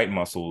the right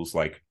muscles,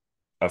 like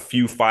a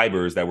few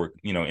fibers that were,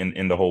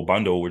 in the whole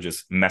bundle were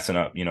just messing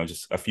up,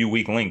 just a few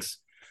weak links,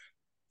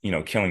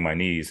 killing my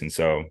knees. And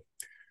so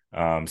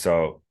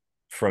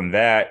from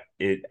that,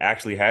 it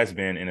actually has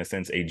been, in a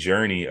sense, a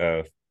journey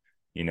of,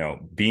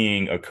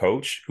 being a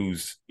coach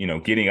who's,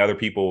 getting other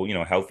people,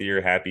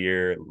 healthier,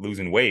 happier,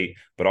 losing weight,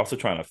 but also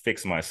trying to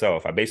fix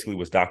myself. I basically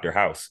was Dr.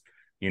 House,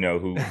 who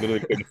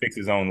literally couldn't fix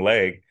his own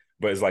leg,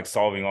 but is like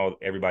solving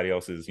everybody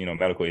else's,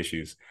 medical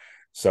issues.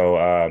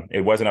 So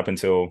it wasn't up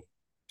until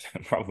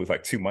probably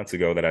like 2 months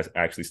ago that I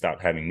actually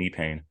stopped having knee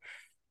pain.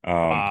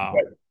 Wow.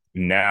 But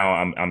now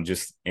I'm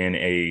just in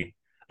a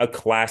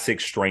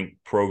classic strength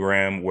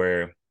program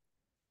where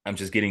I'm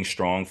just getting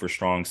strong for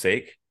strong's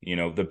sake,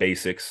 the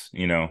basics,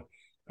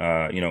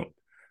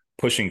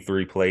 pushing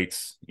 3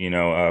 plates,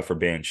 for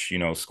bench,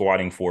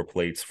 squatting 4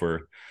 plates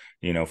for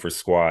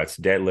squats,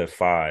 deadlift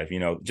 5,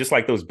 just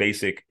like those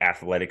basic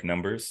athletic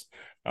numbers.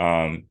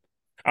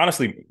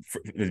 Honestly,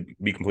 to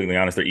be completely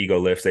honest, they're ego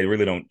lifts. They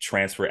really don't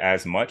transfer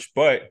as much,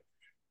 but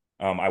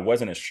I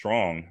wasn't as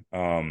strong,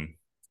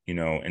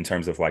 in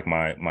terms of like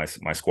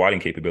my squatting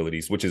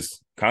capabilities, which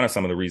is kind of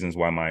some of the reasons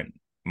why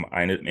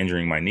I ended up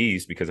injuring my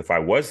knees. Because if I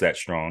was that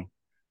strong,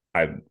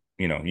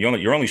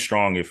 you're only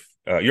strong if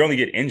you only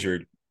get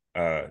injured,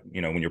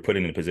 when you're put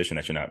in a position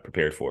that you're not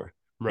prepared for,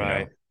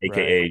 Right.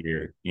 AKA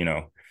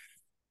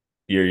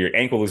your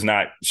ankle is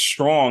not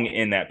strong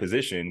in that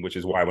position, which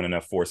is why when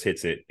enough force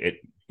hits it,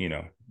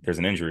 there's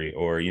an injury,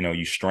 or,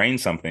 you strain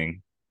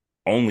something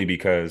only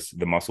because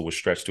the muscle was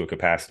stretched to a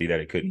capacity that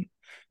it couldn't,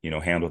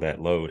 handle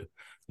that load,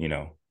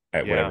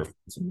 at whatever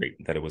rate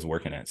that it was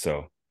working at.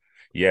 So,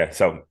 yeah.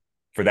 So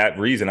for that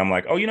reason, I'm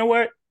like, oh, you know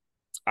what?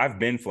 I've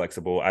been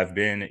flexible. I've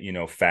been,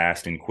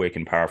 fast and quick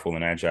and powerful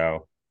and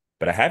agile,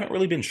 but I haven't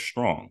really been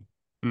strong.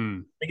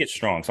 I get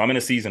strong. So I'm in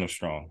a season of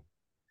strong.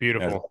 That's a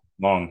Beautiful.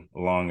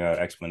 long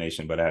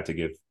explanation, but I had to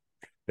give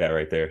that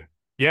right there.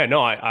 Yeah,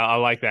 no, I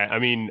like that. I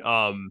mean,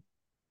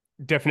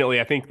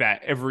 definitely, I think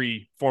that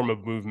every form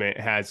of movement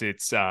has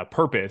its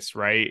purpose,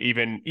 right?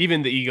 Even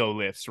the ego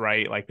lifts,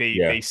 right? Like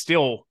Yeah.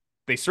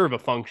 they serve a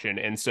function,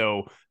 and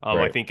so I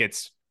Right. think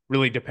it's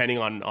really depending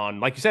on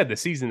like you said, the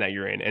season that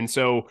you're in. And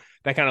so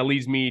that kind of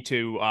leads me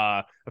to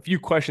a few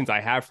questions I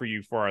have for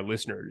you for our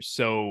listeners.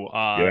 So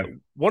Yeah.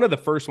 one of the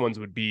first ones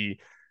would be,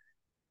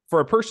 for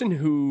a person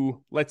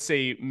who, let's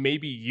say,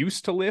 maybe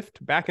used to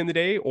lift back in the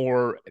day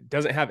or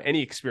doesn't have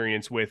any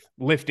experience with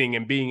lifting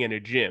and being in a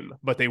gym,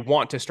 but they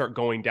want to start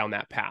going down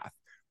that path,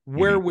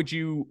 where Mhm. would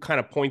you kind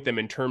of point them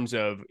in terms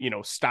of,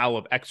 style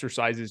of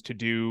exercises to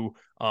do,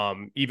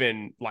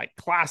 even like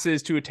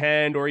classes to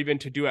attend or even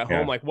to do at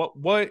home? Yeah. Like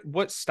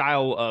what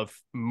style of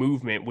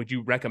movement would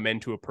you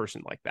recommend to a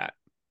person like that?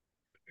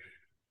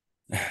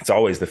 It's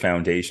always the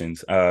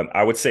foundations.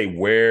 I would say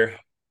where,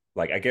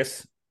 like, I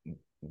guess,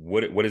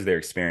 what is their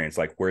experience?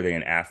 Like, were they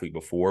an athlete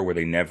before? Were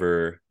they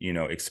never,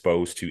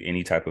 exposed to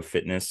any type of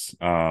fitness?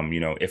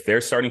 If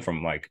they're starting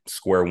from like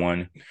square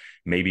one,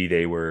 maybe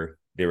they were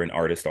an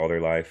artist all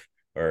their life,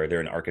 or they're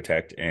an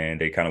architect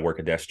and they kind of work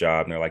a desk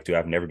job and they're like, dude,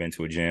 I've never been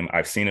to a gym.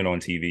 I've seen it on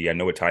TV. I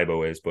know what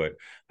Taibo is, but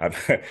I've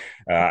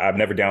I've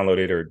never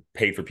downloaded or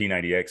paid for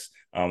P90X.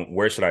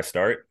 Where should I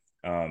start?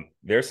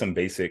 There's some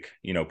basic,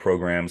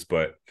 programs,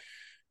 but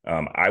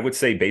I would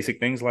say basic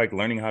things like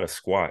learning how to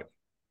squat,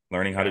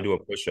 learning how to Yeah. do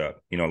a push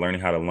up,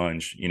 learning how to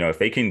lunge. If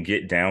they can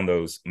get down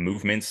those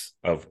movements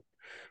of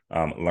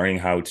learning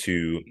how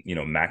to,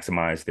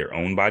 maximize their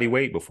own body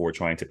weight before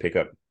trying to pick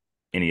up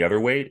any other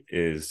weight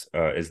is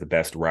the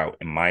best route,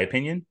 in my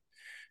opinion.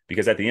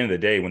 Because at the end of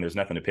the day, when there's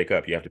nothing to pick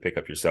up, you have to pick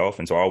up yourself.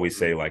 And so I always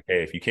say, like,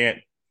 hey, if you can't,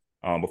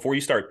 before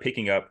you start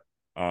picking up,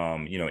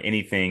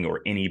 anything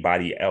or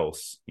anybody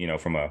else,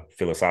 from a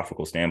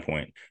philosophical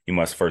standpoint, you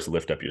must first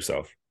lift up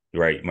yourself,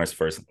 right? You must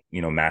first,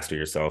 master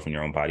yourself and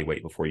your own body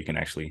weight before you can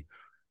actually,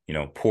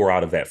 pour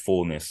out of that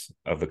fullness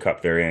of the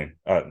cup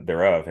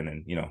thereof, and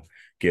then,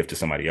 give to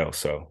somebody else.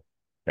 So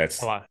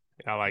that's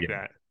I like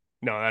Yeah. that.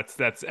 No,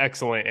 that's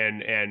excellent.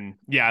 And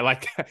yeah, I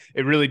like that.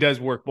 It really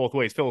does work both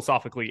ways,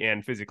 philosophically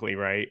and physically,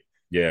 right?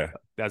 Yeah.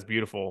 That's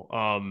beautiful.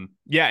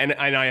 Yeah, and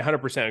I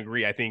 100%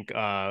 agree. I think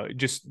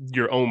just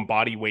your own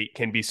body weight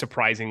can be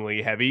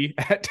surprisingly heavy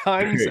at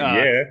times.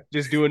 Yeah.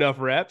 Just do enough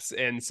reps.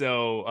 And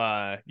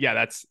so yeah,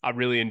 that's I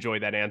really enjoy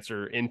that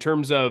answer. In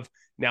terms of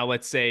now,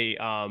 let's say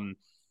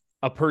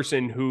a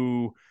person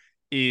who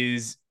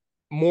is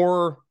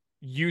more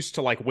used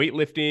to like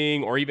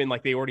weightlifting or even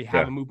like they already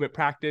have a Yeah. movement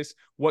practice,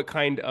 what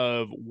kind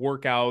of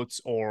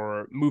workouts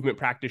or movement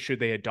practice should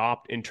they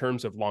adopt in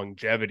terms of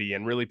longevity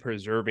and really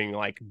preserving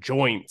like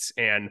joints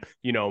and,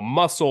 you know,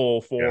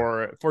 muscle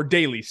Yeah. for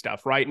daily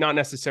stuff, right? Not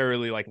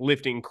necessarily like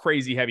lifting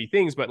crazy heavy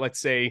things, but let's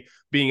say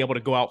being able to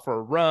go out for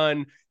a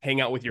run,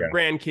 hang out with your Yeah.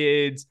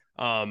 grandkids,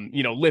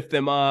 you know, lift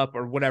them up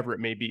or whatever it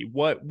may be.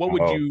 What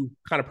would Oh, you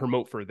kind of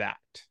promote for that?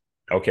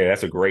 okay.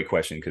 That's a great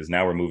question because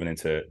now we're moving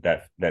into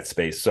that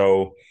space.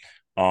 So,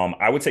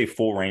 I would say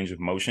full range of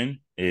motion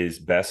is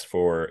best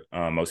for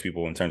most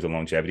people in terms of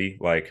longevity.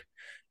 Like,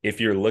 if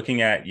you're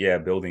looking at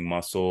building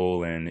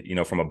muscle and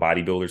from a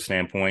bodybuilder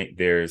standpoint,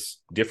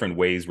 there's different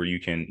ways where you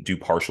can do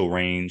partial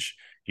range,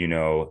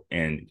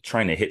 and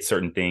trying to hit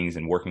certain things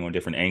and working on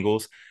different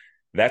angles.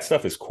 That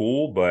stuff is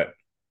cool, but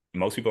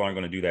most people aren't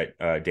going to do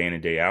that day in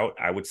and day out.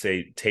 I would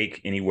say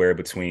take anywhere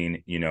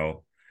between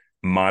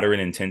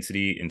moderate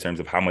intensity in terms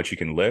of how much you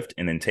can lift,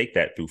 and then take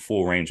that through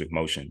full range of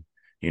motion.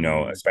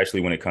 Mm.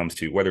 Especially when it comes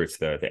to whether it's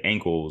the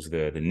ankles,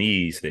 the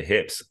knees, the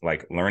hips,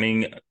 like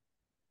learning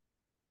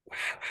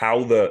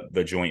how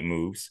the joint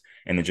moves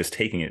and then just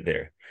taking it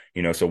there.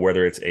 So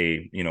whether it's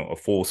a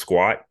full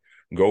squat,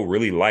 go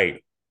really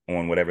light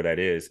on whatever that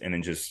is, and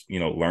then just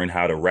learn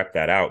how to rep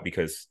that out,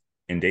 because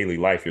in daily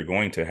life you're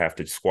going to have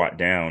to squat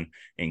down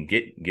and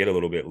get a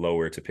little bit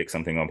lower to pick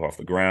something up off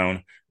the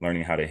ground,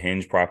 learning how to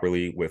hinge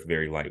properly with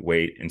very light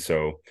weight. And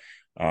so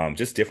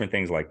just different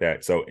things like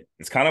that. So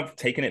it's kind of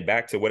taking it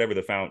back to whatever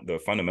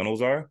the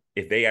fundamentals are.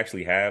 If they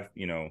actually have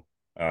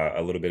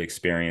a little bit of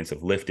experience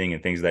of lifting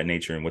and things of that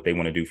nature and what they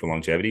want to do for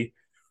longevity,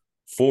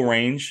 full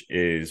range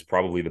is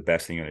probably the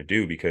best thing you're going to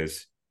do,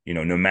 because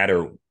no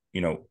matter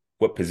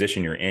what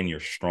position you're in, you're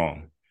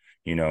strong.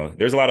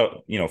 There's a lot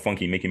of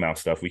funky Mickey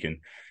Mouse stuff we can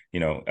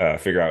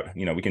figure out.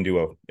 We can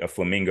do a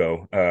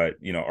flamingo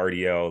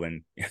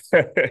RDL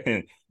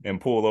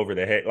and pull over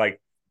the head. Like,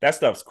 that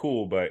stuff's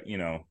cool, but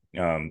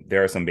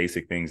there are some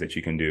basic things that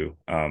you can do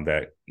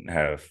that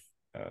have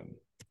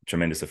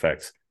tremendous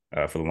effects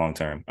for the long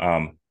term.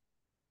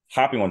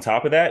 Hopping on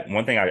top of that,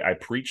 one thing I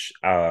preach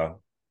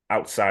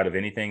outside of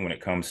anything when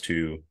it comes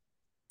to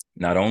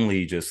not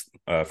only just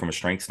from a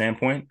strength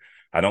standpoint,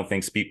 I don't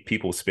think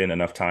people spend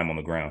enough time on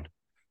the ground.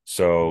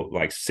 So,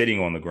 like,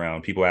 sitting on the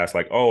ground, people ask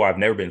like, "Oh, I've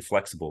never been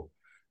flexible."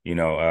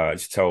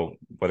 Just tell,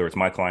 whether it's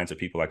my clients or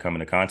people I come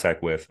into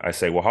contact with, I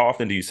say, "Well, how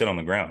often do you sit on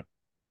the ground?"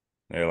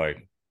 They're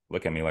like,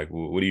 look at me like,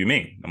 well, what do you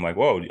mean? I'm like,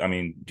 well, I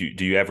mean,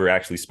 do you ever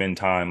actually spend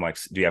time, like,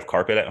 do you have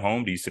carpet at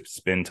home? Do you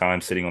spend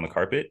time sitting on the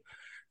carpet?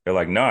 They're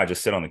like, no, I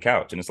just sit on the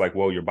couch. And it's like,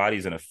 well, your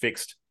body's in a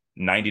fixed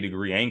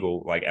 90-degree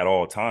angle, like, at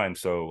all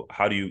times. So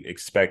how do you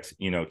expect,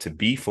 to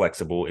be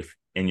flexible if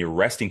in your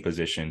resting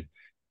position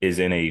is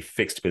in a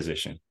fixed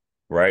position,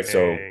 right?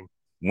 So Dang.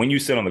 when you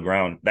sit on the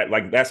ground,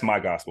 that's my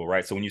gospel,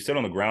 right? So when you sit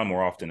on the ground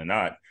more often than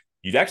not,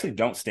 you actually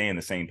don't stay in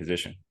the same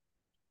position,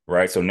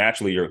 right? So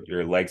naturally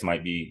your legs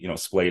might be,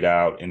 splayed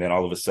out, and then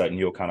all of a sudden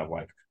you'll kind of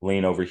like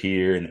lean over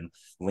here and then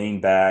lean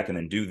back and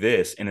then do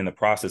this. And in the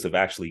process of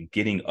actually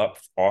getting up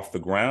off the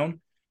ground,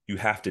 you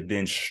have to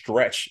then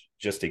stretch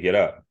just to get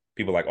up.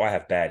 People are like, oh, I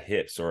have bad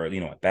hips or,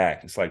 a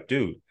back. It's like,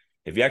 dude,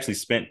 if you actually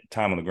spent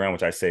time on the ground,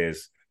 which I say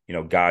is,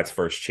 God's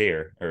first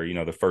chair, or,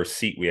 the first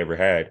seat we ever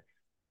had,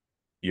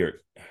 you're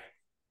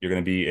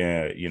going to be,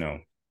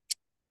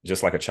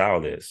 just like a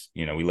child is.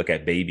 We look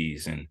at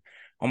babies and,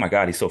 oh my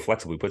God, he's so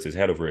flexible. He puts his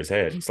head over his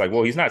head. It's like,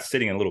 well, he's not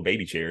sitting in little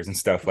baby chairs and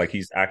stuff. Like,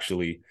 he's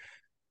actually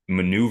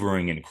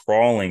maneuvering and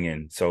crawling.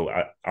 And so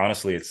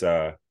honestly, it's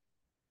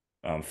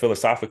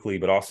philosophically,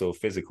 but also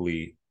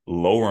physically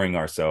lowering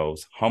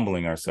ourselves,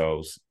 humbling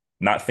ourselves,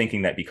 not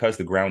thinking that because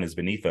the ground is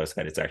beneath us,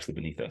 that it's actually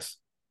beneath us,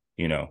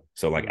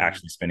 So, like, Mm.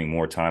 actually spending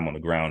more time on the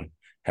ground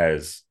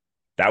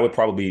that would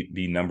probably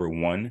be number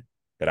one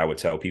that I would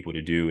tell people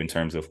to do in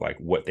terms of like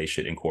what they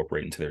should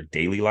incorporate into their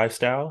daily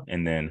lifestyle.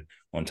 And then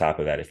on top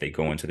of that, if they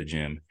go into the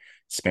gym,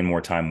 spend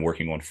more time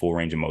working on full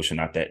range of motion,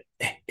 not that,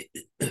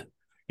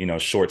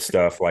 short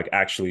stuff. Like,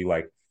 actually,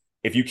 like,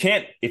 if you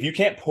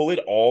can't pull it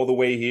all the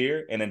way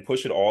here and then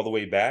push it all the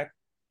way back,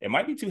 it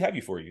might be too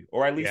heavy for you,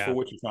 or at least for Yeah.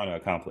 what you're trying to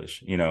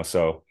accomplish,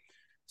 so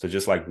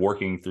just like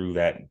working through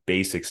that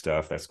basic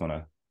stuff, that's going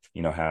to,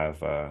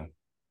 have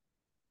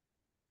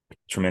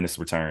tremendous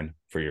return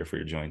for your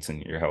joints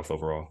and your health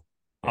overall.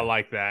 I Yeah.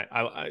 like that.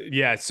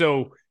 Yeah.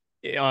 So,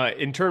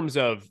 in terms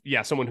of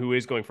someone who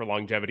is going for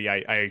longevity,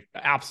 I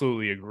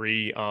absolutely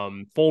agree.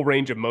 Full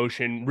range of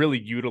motion, really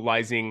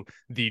utilizing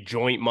the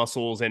joint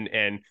muscles and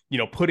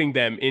putting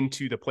them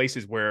into the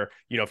places where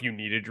if you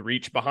needed to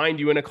reach behind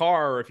you in a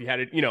car, or if you had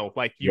it,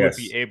 like you would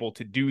be Yes. able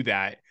to do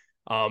that.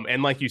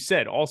 And like you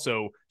said,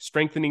 also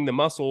strengthening the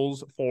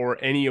muscles for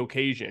any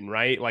occasion,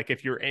 right? Like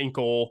if your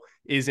ankle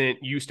isn't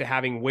used to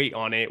having weight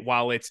on it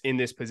while it's in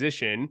this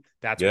position,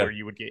 that's Yeah. where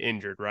you would get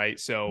injured, right?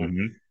 So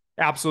Hmm.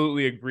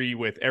 absolutely agree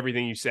with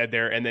everything you said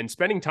there. And then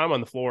spending time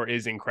on the floor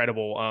is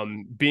incredible.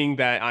 Being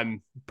that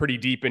I'm pretty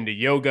deep into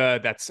yoga,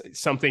 that's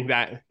something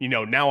that,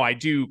 now I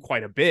do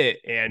quite a bit.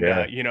 And,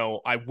 Yeah.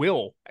 I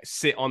will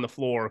sit on the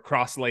floor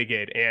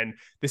cross-legged. And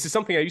this is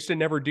something I used to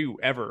never do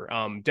ever.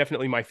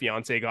 Definitely my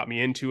fiance got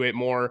me into it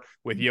more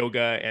with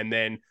yoga. And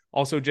then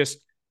also just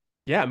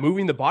yeah,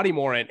 moving the body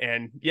more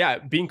and yeah,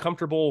 being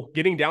comfortable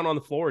getting down on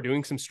the floor,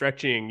 doing some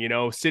stretching,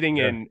 sitting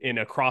Yeah. in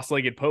a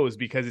cross-legged pose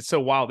because it's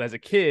so wild. As a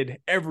kid,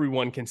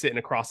 everyone can sit in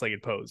a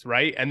cross-legged pose,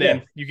 right? And Yeah.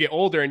 then you get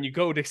older and you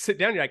go to sit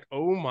down, you're like,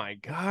 oh my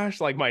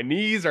gosh, like my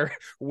knees are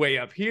way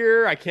up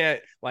here. I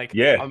can't like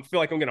Yeah. I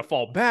feel like I'm gonna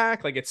fall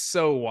back. Like it's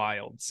so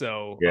wild.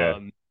 So Yeah.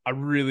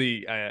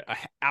 I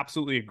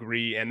absolutely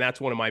agree. And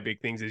that's one of my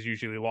big things is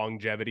usually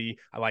longevity.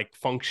 I like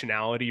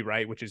functionality,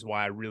 right? Which is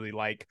why I really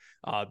like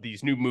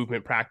these new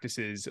movement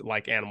practices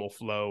like Animal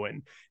Flow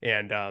and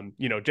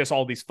just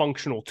all these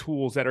functional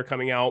tools that are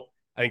coming out.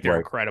 I think they're Right.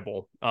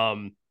 incredible.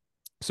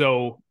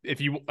 So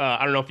if you,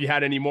 I don't know if you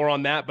had any more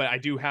on that, but I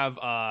do have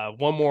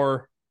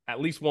at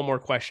least one more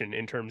question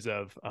in terms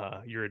of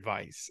your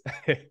advice.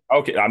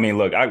 Okay. I mean,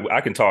 look, I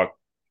can talk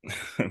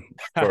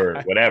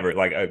for whatever.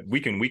 Like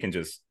we can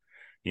just,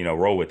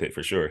 roll with it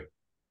for sure.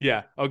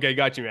 Yeah. Okay.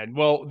 Got you, man.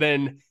 Well,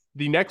 then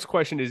the next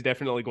question is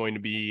definitely going to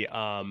be,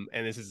 and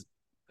this is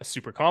a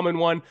super common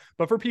one,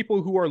 but for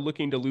people who are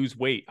looking to lose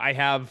weight, I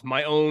have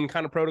my own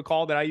kind of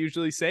protocol that I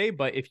usually say.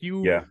 But if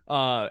you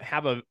Yeah.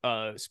 have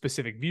a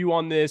specific view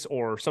on this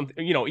or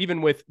something,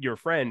 even with your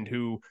friend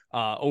who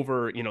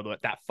over,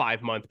 that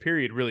 5 month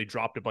period really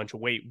dropped a bunch of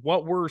weight,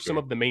 what were some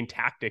Sure. of the main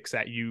tactics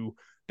that you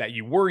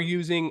were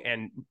using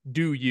and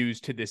do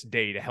use to this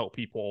day to help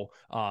people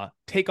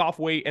take off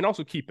weight and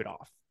also keep it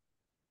off?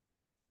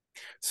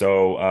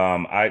 So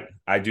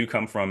I do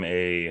come from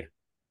a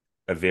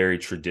very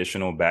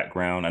traditional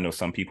background. I know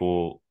some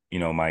people,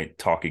 might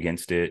talk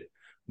against it,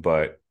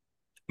 but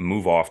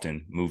move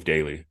often, move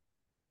daily.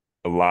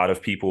 A lot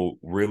of people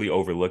really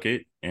overlook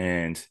it,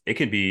 and it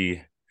could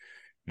be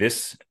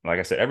this, like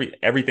I said,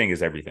 everything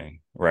is everything,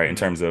 right? In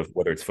Mm-hmm. terms of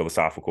whether it's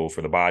philosophical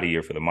for the body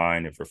or for the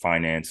mind or for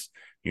finance,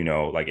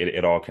 like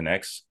it all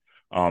connects.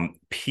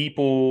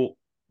 People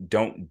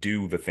don't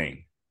do the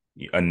thing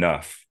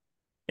enough,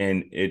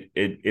 and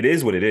it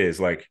is what it is.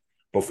 Like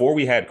before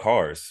we had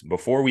cars,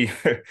 before we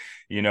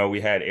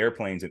we had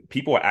airplanes, and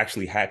people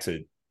actually had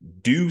to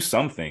do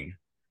something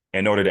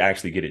in order to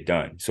actually get it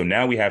done. So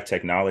now we have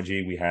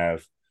technology, we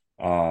have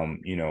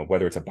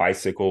whether it's a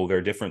bicycle, there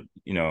are different,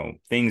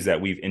 things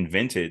that we've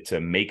invented to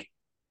make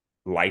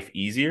life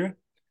easier.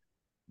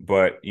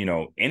 But,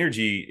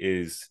 energy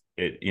is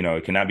it,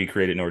 it cannot be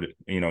created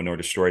nor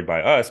destroyed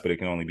by us, but it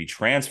can only be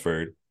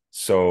transferred.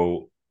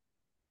 So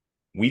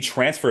we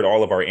transferred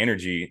all of our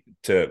energy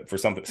for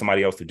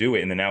somebody else to do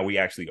it. And then now we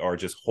actually are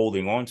just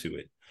holding on to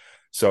it.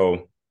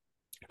 So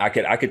I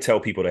could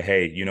tell people to,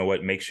 hey, you know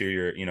what, make sure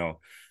you're,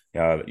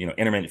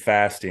 intermittent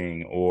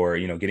fasting or,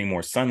 getting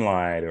more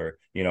sunlight or,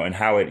 and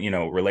how it,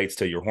 relates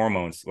to your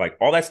hormones. Like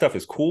all that stuff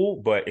is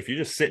cool. But if you're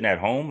just sitting at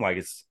home, like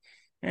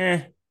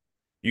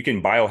you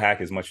can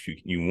biohack as much as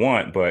you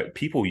want, but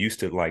people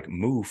used to like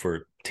move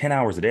for 10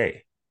 hours a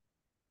day.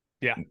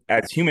 Yeah.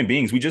 As human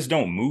beings, we just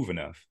don't move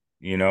enough,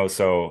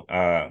 So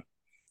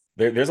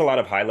there's a lot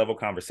of high level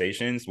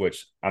conversations,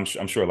 which I'm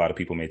sure a lot of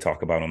people may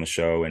talk about on the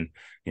show and,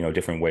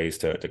 different ways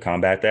to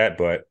combat that.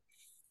 But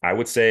I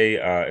would say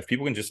if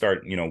people can just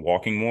start,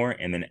 walking more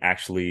and then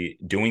actually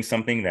doing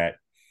something that,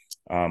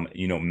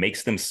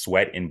 makes them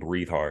sweat and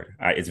breathe hard.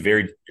 I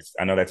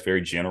know that's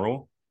very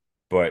general,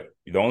 but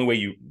the only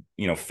way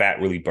fat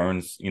really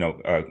burns,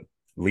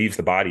 leaves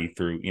the body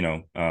through,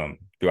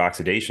 through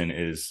oxidation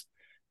is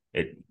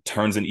it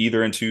turns in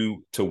either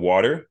to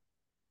water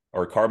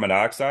or carbon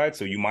dioxide.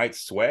 So you might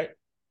sweat,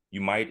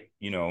 you might,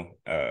 you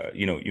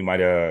might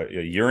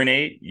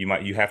urinate,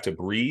 you have to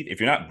breathe. If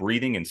you're not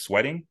breathing and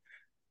sweating,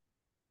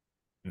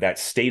 that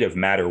state of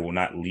matter will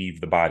not leave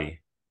the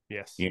body,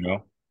 Yes. you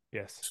know?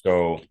 Yes.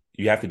 So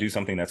you have to do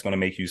something that's going to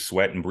make you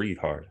sweat and breathe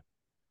hard.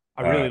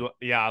 Uh,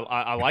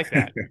 I like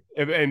that.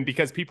 And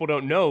because people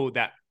don't know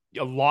that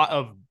a lot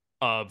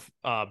of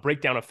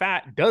breakdown of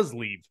fat does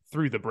leave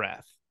through the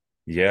breath.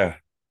 yeah.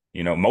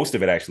 Most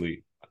of it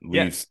actually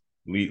Yes.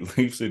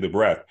 leaves through the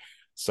breath.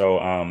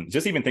 So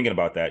just even thinking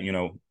about that,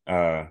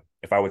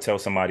 if I would tell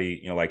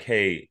somebody, like,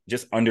 hey,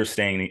 just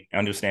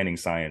understanding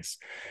science,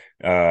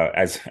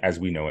 as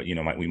we know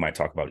it, we might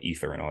talk about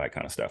ether and all that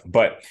kind of stuff.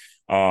 But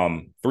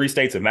three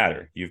states of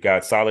matter. You've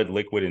got solid,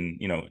 liquid,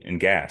 and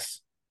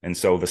gas. And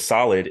so the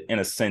solid, in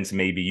a sense,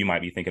 maybe you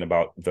might be thinking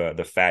about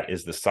the fat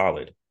is the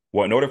solid.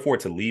 Well, in order for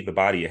it to leave the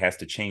body, it has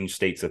to change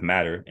states of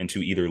matter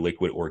into either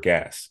liquid or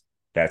gas.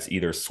 That's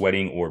either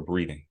sweating or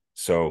breathing.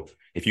 So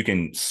if you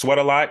can sweat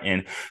a lot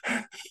and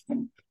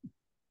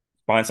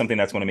find something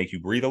that's going to make you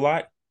breathe a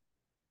lot,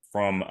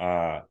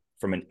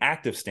 from an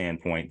active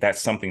standpoint,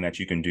 that's something that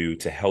you can do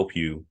to help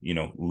you,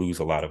 lose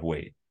a lot of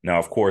weight. Now,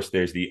 of course,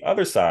 there's the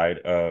other side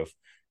of,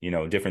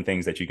 different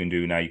things that you can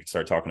do. Now you can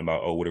start talking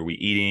about, oh, what are we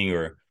eating?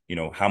 Or,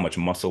 how much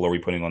muscle are we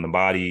putting on the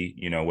body?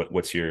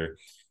 What's your,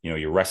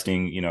 your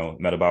resting,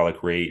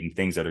 metabolic rate and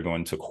things that are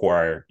going to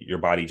require your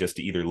body just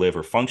to either live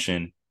or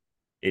function.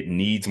 It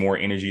needs more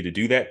energy to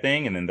do that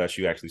thing. And then thus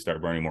you actually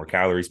start burning more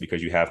calories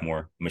because you have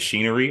more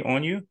machinery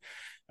on you.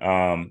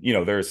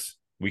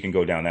 We can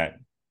go down that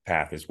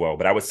path as well.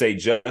 But I would say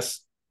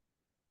just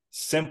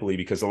simply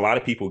because a lot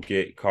of people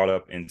get caught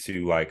up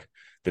into like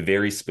the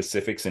very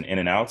specifics and in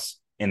and outs,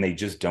 and they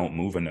just don't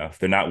move enough.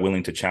 They're not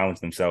willing to challenge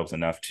themselves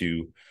enough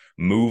to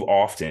move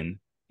often,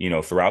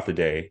 throughout the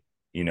day,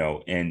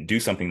 and do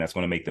something that's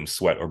going to make them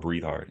sweat or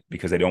breathe hard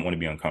because they don't want to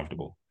be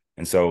uncomfortable.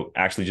 And so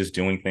actually just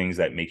doing things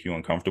that make you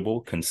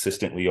uncomfortable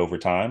consistently over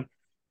time,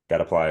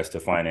 that applies to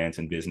finance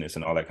and business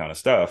and all that kind of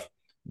stuff,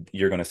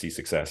 you're going to see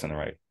success in the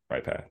right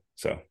path.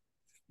 So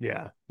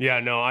yeah.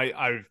 No,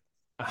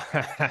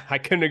 I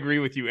couldn't agree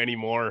with you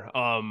anymore.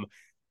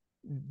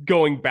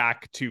 Going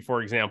back to,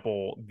 for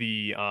example,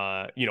 the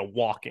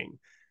walking.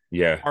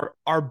 Yeah.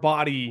 Our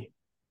body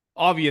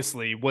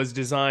obviously was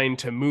designed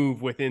to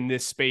move within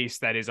this space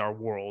that is our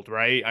world,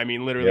 right? I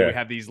mean, literally, we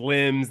have these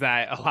limbs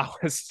that allow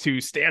us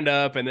to stand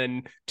up and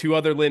then two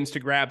other limbs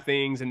to grab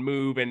things and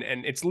move. And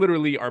it's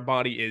literally our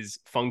body is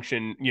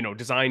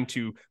designed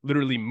to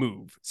literally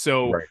move.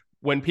 So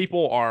when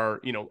people are,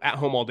 at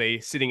home all day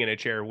sitting in a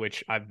chair,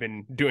 which I've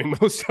been doing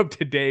most of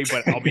today,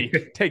 but I'll be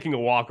taking a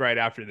walk right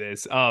after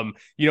this,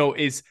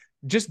 is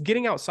just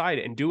getting outside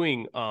and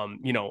doing,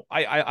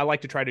 I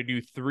like to try to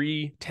do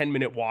 3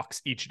 10-minute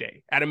walks each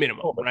day at a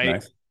minimum, right?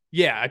 Nice.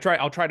 Yeah,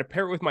 I'll try to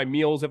pair it with my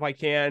meals if I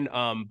can.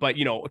 But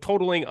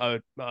totaling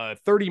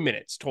 30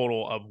 minutes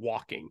total of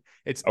walking.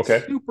 It's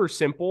super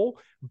simple,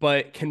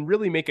 but can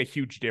really make a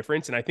huge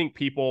difference. And I think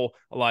people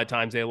a lot of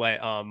times they let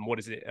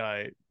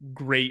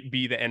great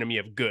be the enemy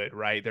of good,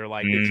 right? They're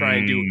like they try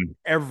and do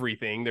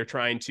everything. They're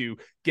trying to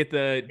get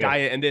the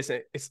diet and this.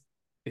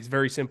 It's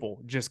very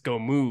simple. Just go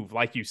move,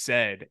 like you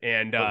said.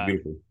 And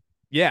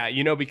yeah,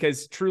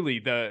 because truly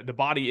the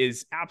body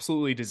is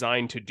absolutely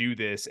designed to do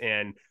this.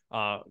 And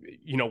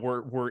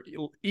we're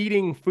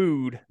eating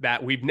food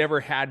that we've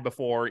never had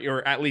before,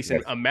 or at least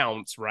in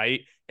amounts,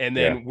 right? And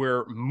then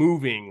we're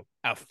moving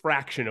a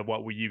fraction of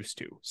what we used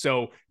to.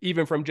 So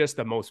even from just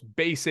the most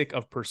basic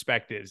of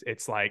perspectives,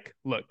 it's like,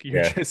 look,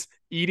 you're just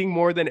eating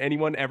more than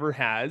anyone ever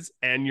has,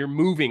 and you're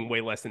moving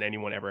way less than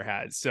anyone ever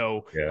has.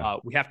 So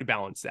we have to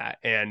balance that.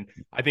 And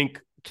I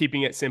think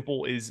keeping it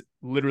simple is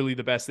literally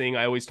the best thing.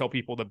 I always tell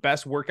people the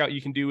best workout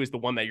you can do is the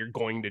one that you're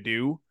going to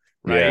do,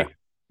 right?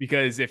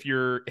 Because if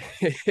you're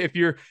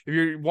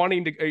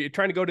wanting to, you're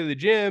trying to go to the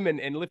gym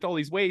and lift all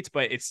these weights,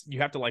 but you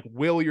have to like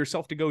will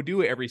yourself to go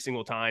do it every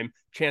single time.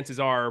 Chances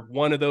are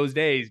one of those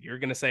days you're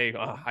going to say,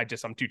 oh,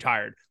 I'm too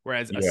tired.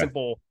 Whereas a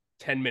simple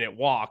 10-minute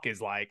walk is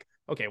like,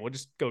 okay, we'll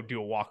just go do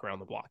a walk around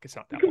the block. It's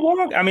not that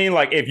long. I mean,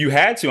 like if you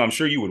had to, I'm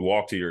sure you would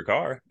walk to your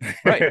car.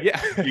 Right.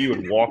 Yeah. You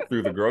would walk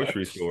through the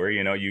grocery store,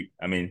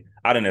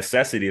 out of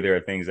necessity, there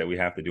are things that we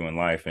have to do in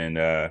life. And,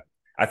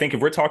 I think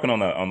if we're talking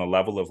on the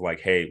level of like,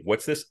 hey,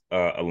 what's this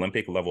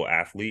Olympic level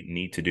athlete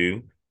need to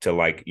do to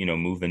like,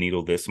 move the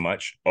needle this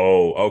much?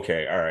 Oh,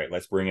 okay. All right.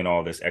 Let's bring in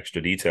all this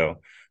extra detail.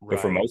 Right. But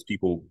for most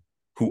people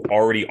who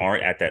already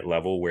aren't at that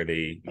level where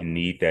they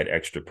need that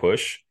extra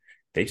push,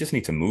 they just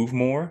need to move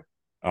more.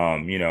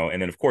 And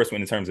then of course,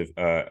 when in terms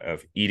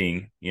of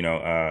eating,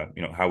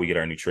 how we get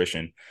our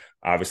nutrition,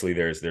 obviously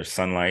there's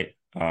sunlight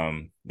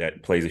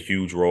that plays a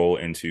huge role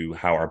into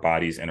how our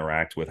bodies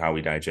interact with how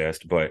we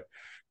digest. But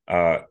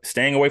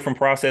staying away from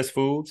processed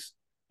foods,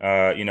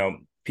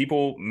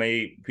 people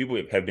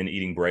have been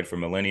eating bread for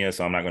millennia,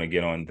 so I'm not going to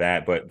get on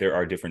that, but there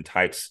are different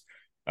types,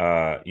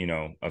 of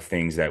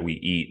things that we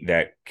eat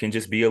that can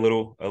just be a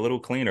little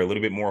cleaner, a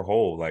little bit more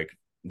whole. Like,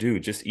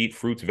 dude, just eat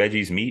fruits,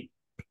 veggies, meat,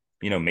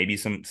 maybe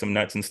some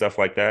nuts and stuff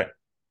like that.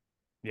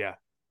 Yeah.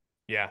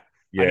 I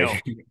know.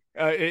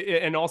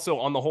 And also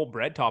on the whole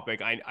bread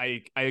topic,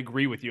 I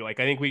agree with you.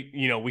 Like, I think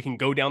we can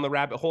go down the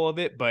rabbit hole of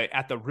it, but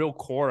at the real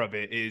core of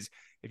it is,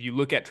 if you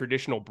look at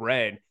traditional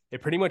bread,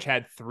 it pretty much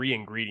had 3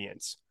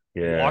 ingredients: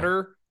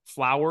 water,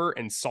 flour,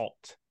 and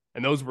salt.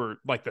 And those were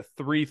like the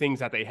 3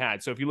 things that they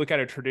had. So if you look at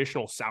a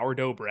traditional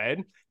sourdough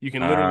bread, you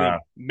can literally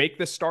make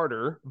the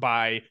starter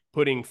by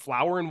putting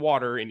flour and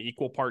water in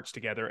equal parts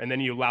together. And then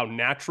you allow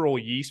natural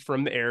yeast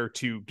from the air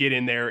to get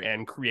in there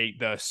and create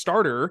the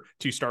starter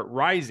to start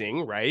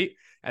rising, right?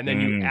 And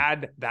then you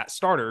add that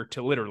starter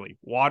to literally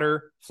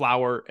water,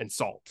 flour, and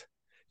salt.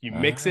 You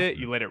mix it,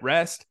 you let it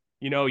rest.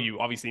 You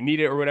obviously knead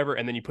it or whatever,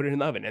 and then you put it in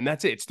the oven, and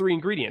that's it. It's 3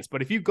 ingredients.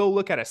 But if you go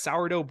look at a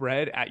sourdough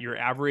bread at your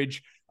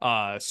average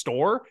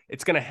store,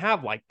 it's going to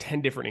have like 10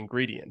 different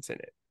ingredients in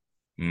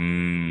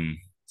it.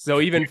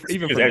 So even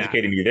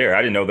educating me there.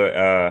 I didn't know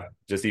that.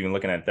 Just even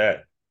looking at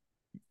that.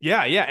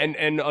 Yeah, yeah,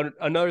 and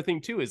another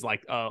thing too is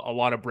like a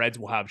lot of breads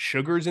will have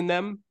sugars in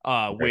them,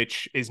 Right.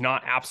 which is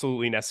not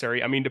absolutely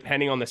necessary. I mean,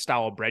 depending on the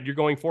style of bread you're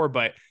going for,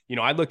 but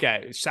I look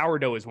at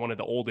sourdough as one of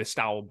the oldest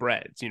style of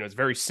breads. It's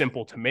very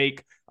simple to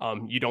make.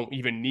 You don't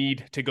even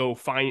need to go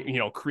find,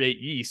 create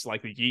yeast.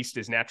 Like the yeast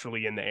is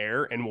naturally in the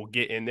air and will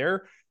get in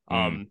there.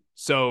 Mm,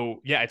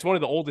 So yeah, it's one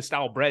of the oldest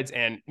style breads,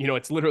 and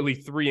it's literally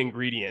 3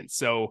 ingredients.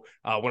 So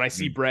when I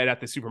see mm. bread at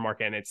the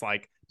supermarket and it's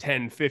like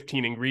 10,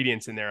 15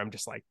 ingredients in there, I'm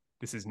just like,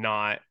 this is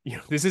not,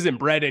 this isn't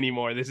bread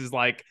anymore. This is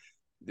like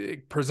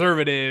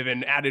preservative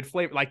and added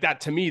flavor. Like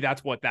that, to me,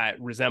 that's what that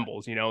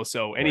resembles.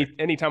 So Right.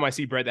 anytime I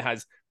see bread that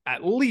has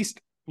at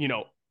least,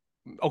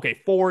 okay,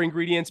 4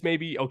 ingredients,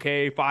 maybe,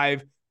 okay,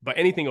 5, but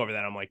anything over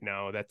that, I'm like,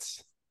 no,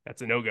 that's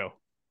a no-go.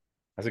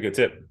 That's a good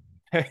tip.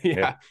 Yeah,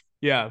 Yeah.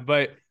 Yeah.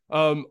 But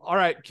all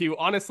right, Q.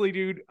 Honestly,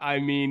 dude, I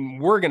mean,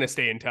 we're gonna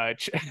stay in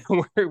touch.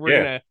 We're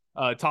yeah,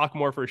 gonna talk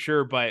more for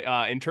sure.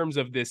 But in terms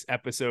of this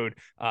episode,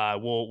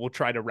 we'll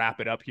try to wrap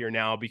it up here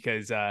now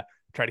because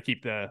try to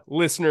keep the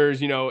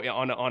listeners,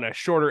 on a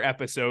shorter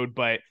episode.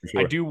 But for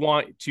I sure. do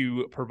want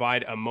to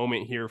provide a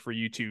moment here for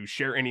you to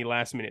share any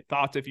last minute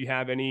thoughts if you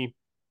have any.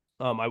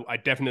 I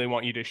definitely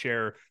want you to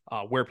share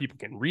where people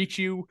can reach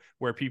you,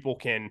 where people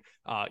can,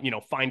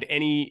 find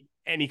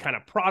any kind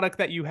of product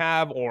that you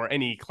have or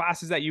any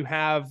classes that you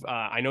have.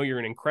 I know you're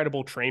an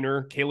incredible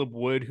trainer, Caleb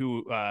Wood,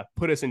 who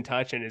put us in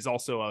touch and is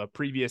also a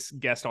previous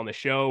guest on the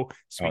show, Oh,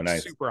 speaks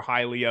nice. super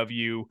highly of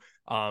you.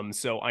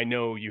 So I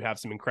know you have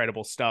some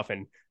incredible stuff,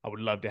 and I would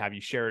love to have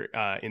you share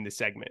it in the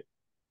segment.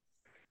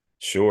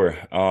 Sure.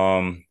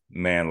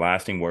 Man,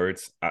 lasting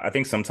words. I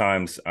think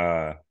sometimes,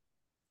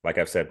 like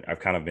I've said, I've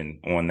kind of been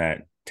on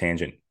that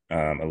tangent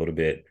a little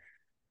bit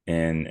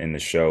in the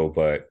show,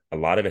 but a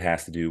lot of it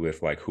has to do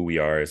with like who we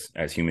are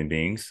as human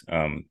beings.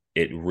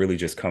 It really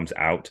just comes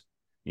out,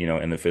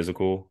 in the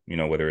physical,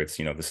 whether it's,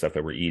 the stuff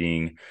that we're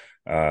eating,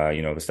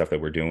 the stuff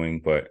that we're doing.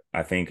 But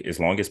I think as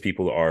long as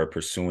people are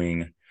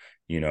pursuing,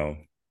 you know,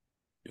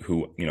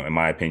 who, in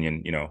my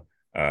opinion,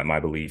 my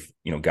belief,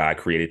 God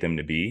created them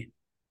to be,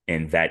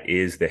 and that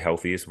is the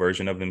healthiest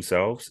version of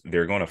themselves,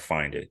 they're going to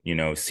find it.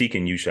 Seek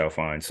and you shall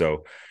find.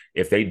 So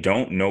if they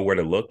don't know where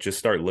to look, just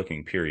start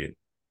looking, period.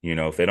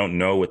 If they don't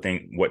know what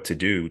to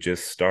do,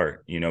 just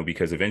start,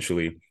 because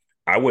eventually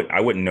I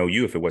wouldn't know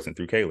you if it wasn't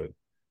through Caleb.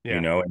 Yeah.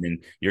 And then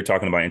you're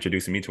talking about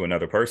introducing me to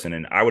another person,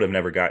 and I would have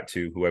never got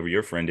to whoever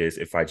your friend is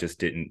if I just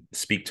didn't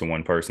speak to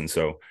one person.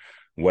 So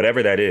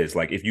whatever that is,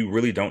 like if you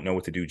really don't know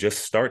what to do,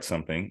 just start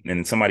something.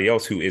 And somebody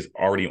else who is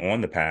already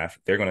on the path,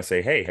 they're going to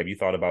say, hey, have you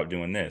thought about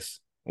doing this?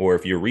 Or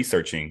if you're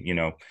researching,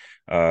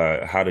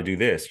 how to do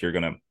this, you're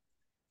going to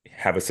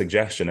have a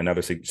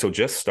suggestion, so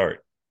just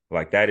start.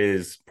 Like that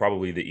is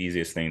probably the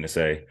easiest thing to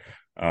say.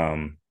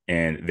 And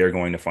they're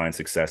going to find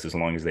success as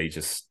long as they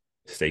just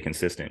stay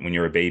consistent. When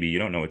you're a baby, you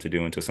don't know what to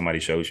do until somebody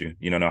shows you.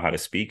 You don't know how to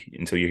speak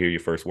until you hear your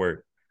first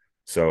word.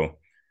 So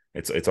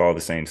it's all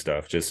the same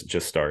stuff.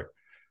 Just start.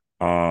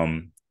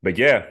 But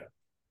yeah,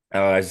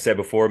 as I said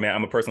before, man,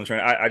 I'm a personal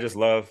trainer. I just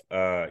love,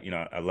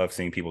 I love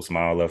seeing people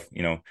smile. I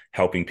love,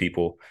 helping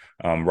people.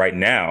 Right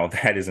now,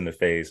 that is in the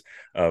phase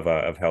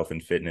of health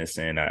and fitness,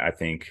 and I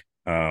think,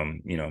 uh,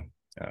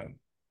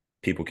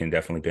 people can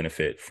definitely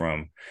benefit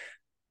from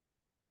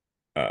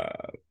uh,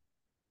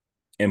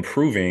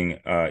 improving,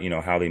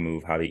 how they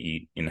move, how they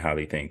eat, and how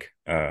they think.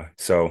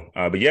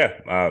 But yeah,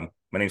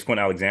 my name is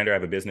Quentin Alexander. I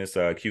have a business,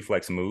 Q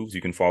Flex Moves. You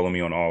can follow me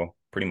on all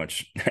pretty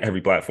much every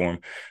platform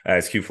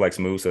as Q Flex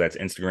Moves. So that's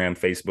Instagram,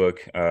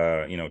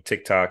 Facebook,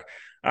 TikTok.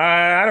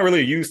 I don't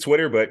really use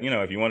Twitter, but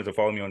if you wanted to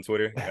follow me on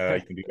Twitter,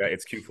 you can do that.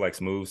 It's Q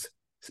Flex Moves.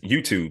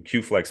 YouTube,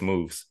 Q Flex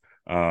Moves.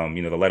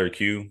 The letter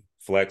Q,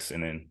 Flex,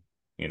 and then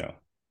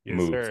Yes,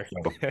 Moves. sir.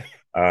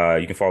 So,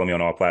 you can follow me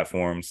on all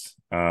platforms.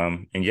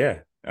 And yeah,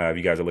 if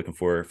you guys are looking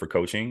for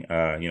coaching,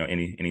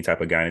 any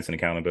type of guidance and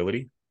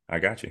accountability, I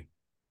got you.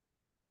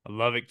 I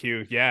love it,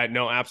 Q. Yeah,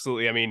 no,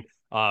 absolutely. I mean,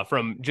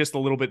 from just a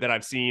little bit that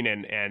I've seen,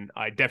 and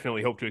I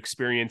definitely hope to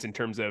experience in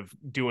terms of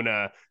doing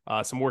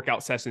some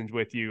workout sessions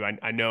with you.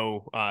 I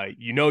know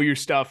you know your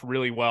stuff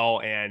really well,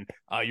 and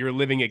you're a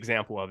living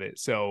example of it.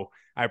 So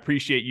I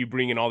appreciate you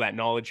bringing all that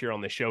knowledge here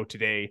on the show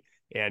today,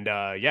 and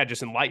yeah,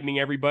 just enlightening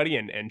everybody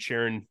and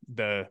sharing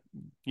the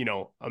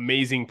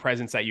amazing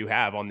presence that you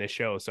have on this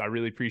show. So I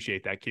really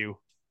appreciate that, Q.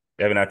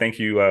 Evan, I thank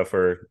you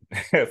for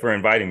for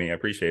inviting me. I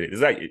appreciate it.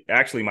 This is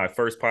actually my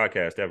first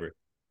podcast ever.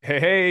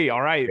 Hey,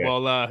 all right. Yeah.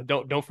 Well,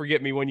 don't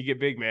forget me when you get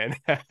big, man.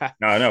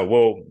 No, no.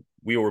 Well,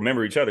 we will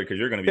remember each other because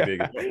you're going to be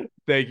big as well.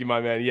 Thank you,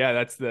 my man. Yeah,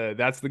 that's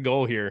the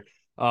goal here.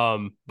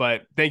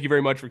 But thank you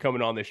very much for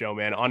coming on the show,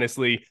 man.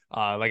 Honestly,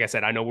 like I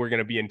said, I know we're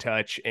gonna be in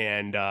touch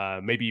and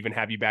maybe even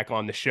have you back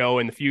on the show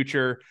in the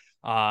future.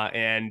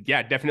 And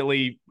yeah,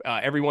 definitely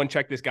everyone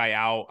check this guy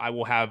out. I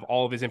will have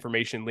all of his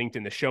information linked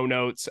in the show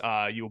notes.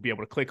 You will be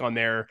able to click on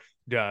there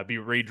to be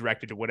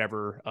redirected to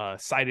whatever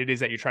site it is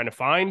that you're trying to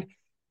find.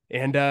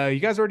 And you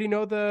guys already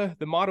know the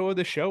motto of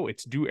the show.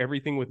 It's do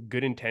everything with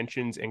good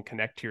intentions and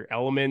connect to your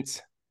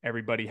elements.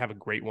 Everybody have a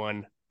great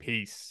one.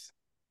 Peace.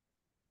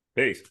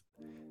 Peace.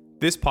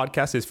 This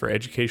podcast is for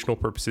educational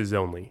purposes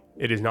only.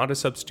 It is not a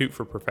substitute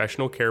for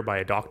professional care by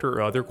a doctor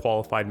or other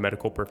qualified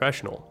medical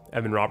professional.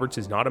 Evan Roberts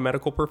is not a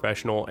medical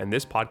professional, and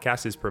this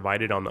podcast is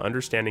provided on the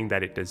understanding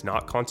that it does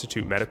not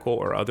constitute medical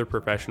or other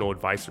professional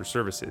advice or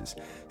services.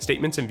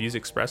 Statements and views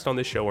expressed on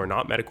this show are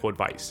not medical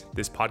advice.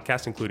 This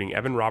podcast, including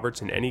Evan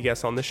Roberts and any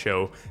guests on the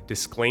show,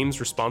 disclaims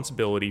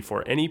responsibility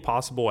for any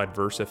possible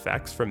adverse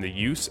effects from the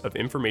use of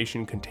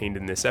information contained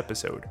in this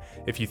episode.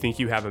 If you think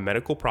you have a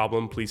medical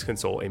problem, please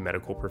consult a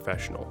medical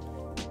professional.